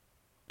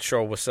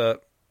 show what's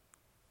up.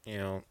 You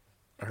know,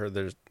 I heard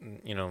there's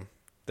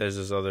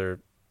this other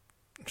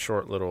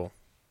short little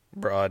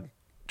broad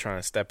trying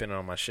to step in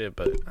on my shit,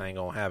 but I ain't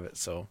gonna have it,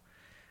 so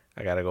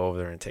I gotta go over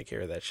there and take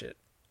care of that shit.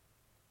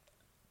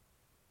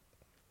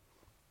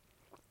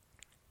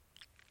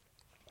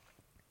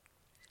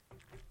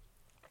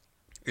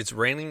 It's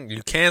raining.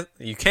 You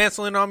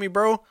canceling on me,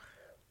 bro?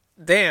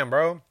 Damn,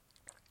 bro.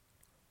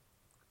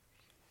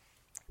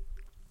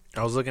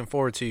 I was looking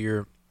forward to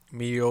your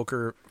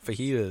mediocre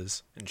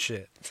fajitas and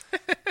shit.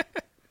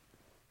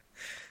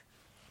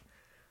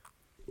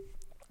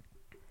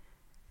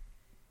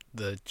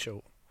 The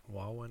choke.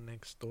 Wawa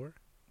next door?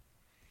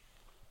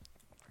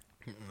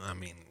 I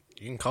mean,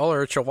 you can call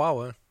her a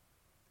Chihuahua.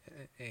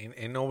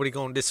 Ain't nobody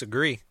gonna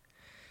disagree.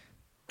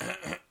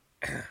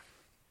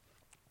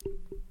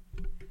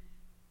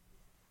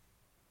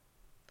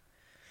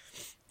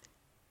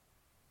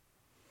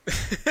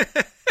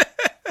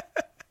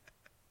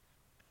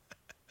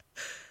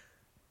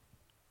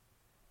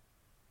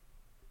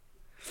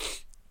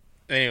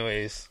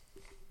 Anyways.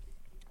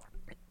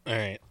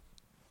 Alright.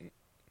 This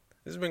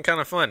has been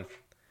kind of fun.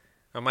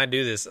 I might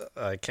do this.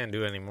 I can't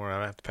do it anymore.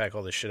 I have to pack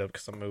all this shit up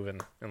because I'm moving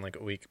in like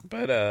a week.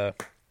 But, I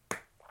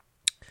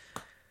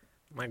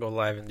might go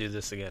live and do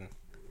this again.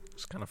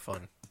 It's kind of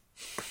fun.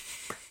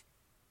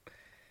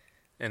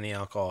 And the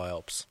alcohol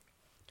helps.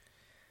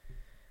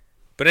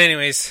 But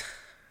anyways.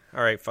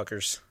 Alright,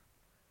 fuckers.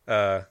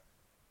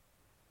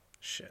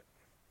 Shit.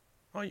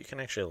 Oh, you can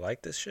actually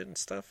like this shit and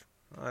stuff?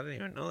 Oh, I didn't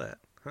even know that.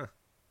 Huh.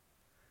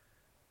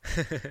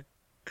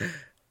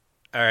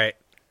 Alright.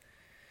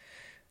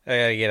 I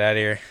gotta get out of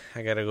here.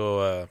 I gotta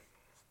go,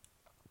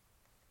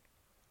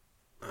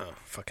 oh,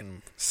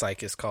 fucking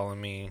Psych is calling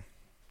me.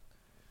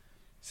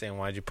 Saying,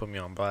 why'd you put me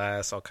on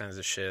blast? All kinds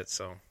of shit,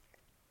 so.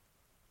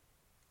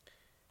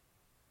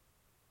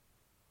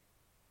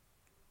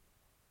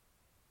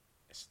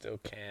 I still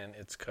can.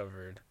 It's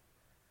covered.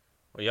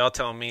 Well, y'all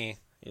tell me.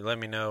 You let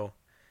me know.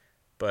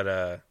 But,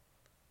 I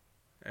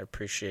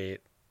appreciate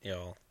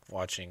y'all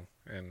watching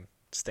and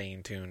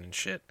staying tuned and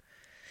shit.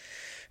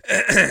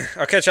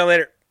 I'll catch y'all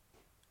later.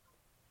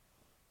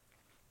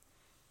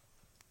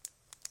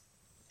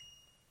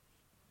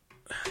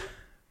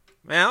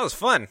 Man, that was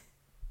fun.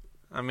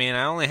 I mean,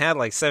 I only had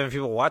like 7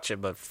 people watch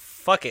it, but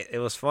fuck it. It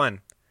was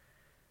fun.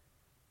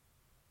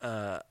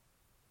 Upload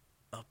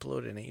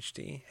in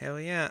HD. Hell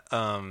yeah.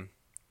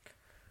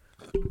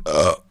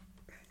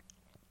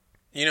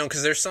 You know,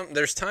 because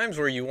there's times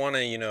where you want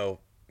to, you know,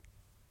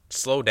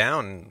 slow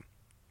down. And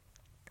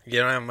you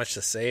don't have much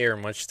to say or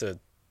much to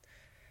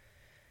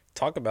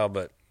talk about,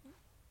 but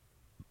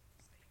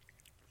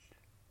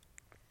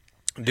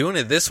doing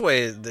it this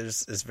way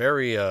is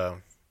very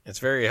it's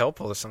very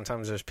helpful.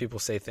 Sometimes there's people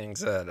say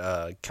things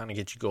that kind of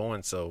get you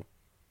going, so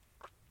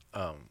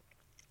yeah,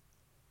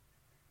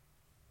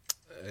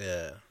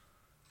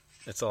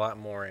 it's a lot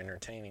more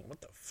entertaining.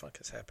 What the fuck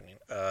is happening?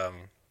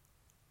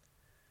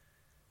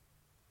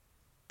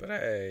 But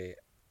I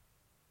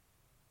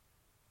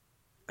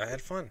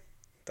had fun.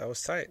 That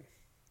was tight.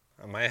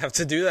 I might have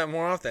to do that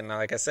more often.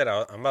 Like I said,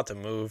 I'm about to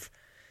move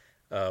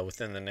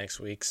within the next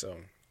week, so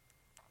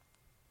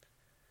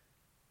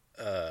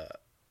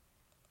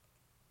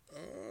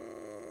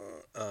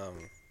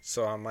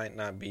so I might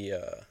not be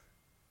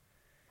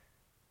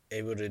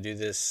able to do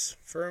this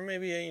for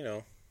maybe you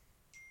know,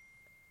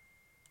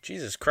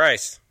 Jesus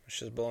Christ, it's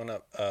just blowing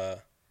up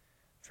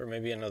for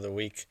maybe another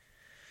week.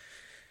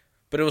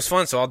 But it was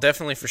fun, so I'll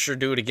definitely for sure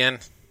do it again.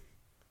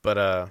 But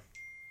I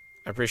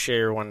appreciate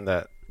everyone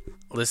that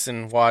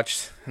listened,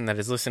 watched, and that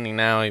is listening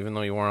now, even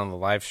though you weren't on the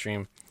live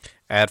stream.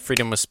 I had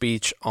Freedom of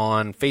Speech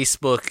on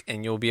Facebook,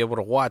 and you'll be able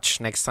to watch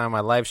next time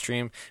I live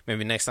stream.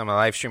 Maybe next time I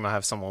live stream, I'll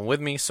have someone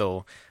with me,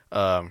 so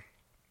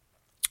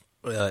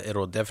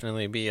it'll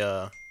definitely be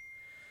a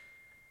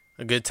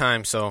good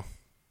time. So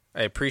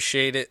I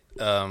appreciate it.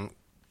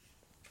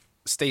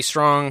 Stay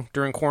strong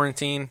during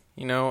quarantine.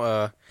 You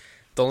know,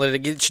 don't let it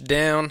get you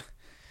down.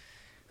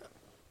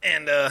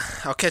 And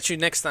I'll catch you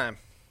next time.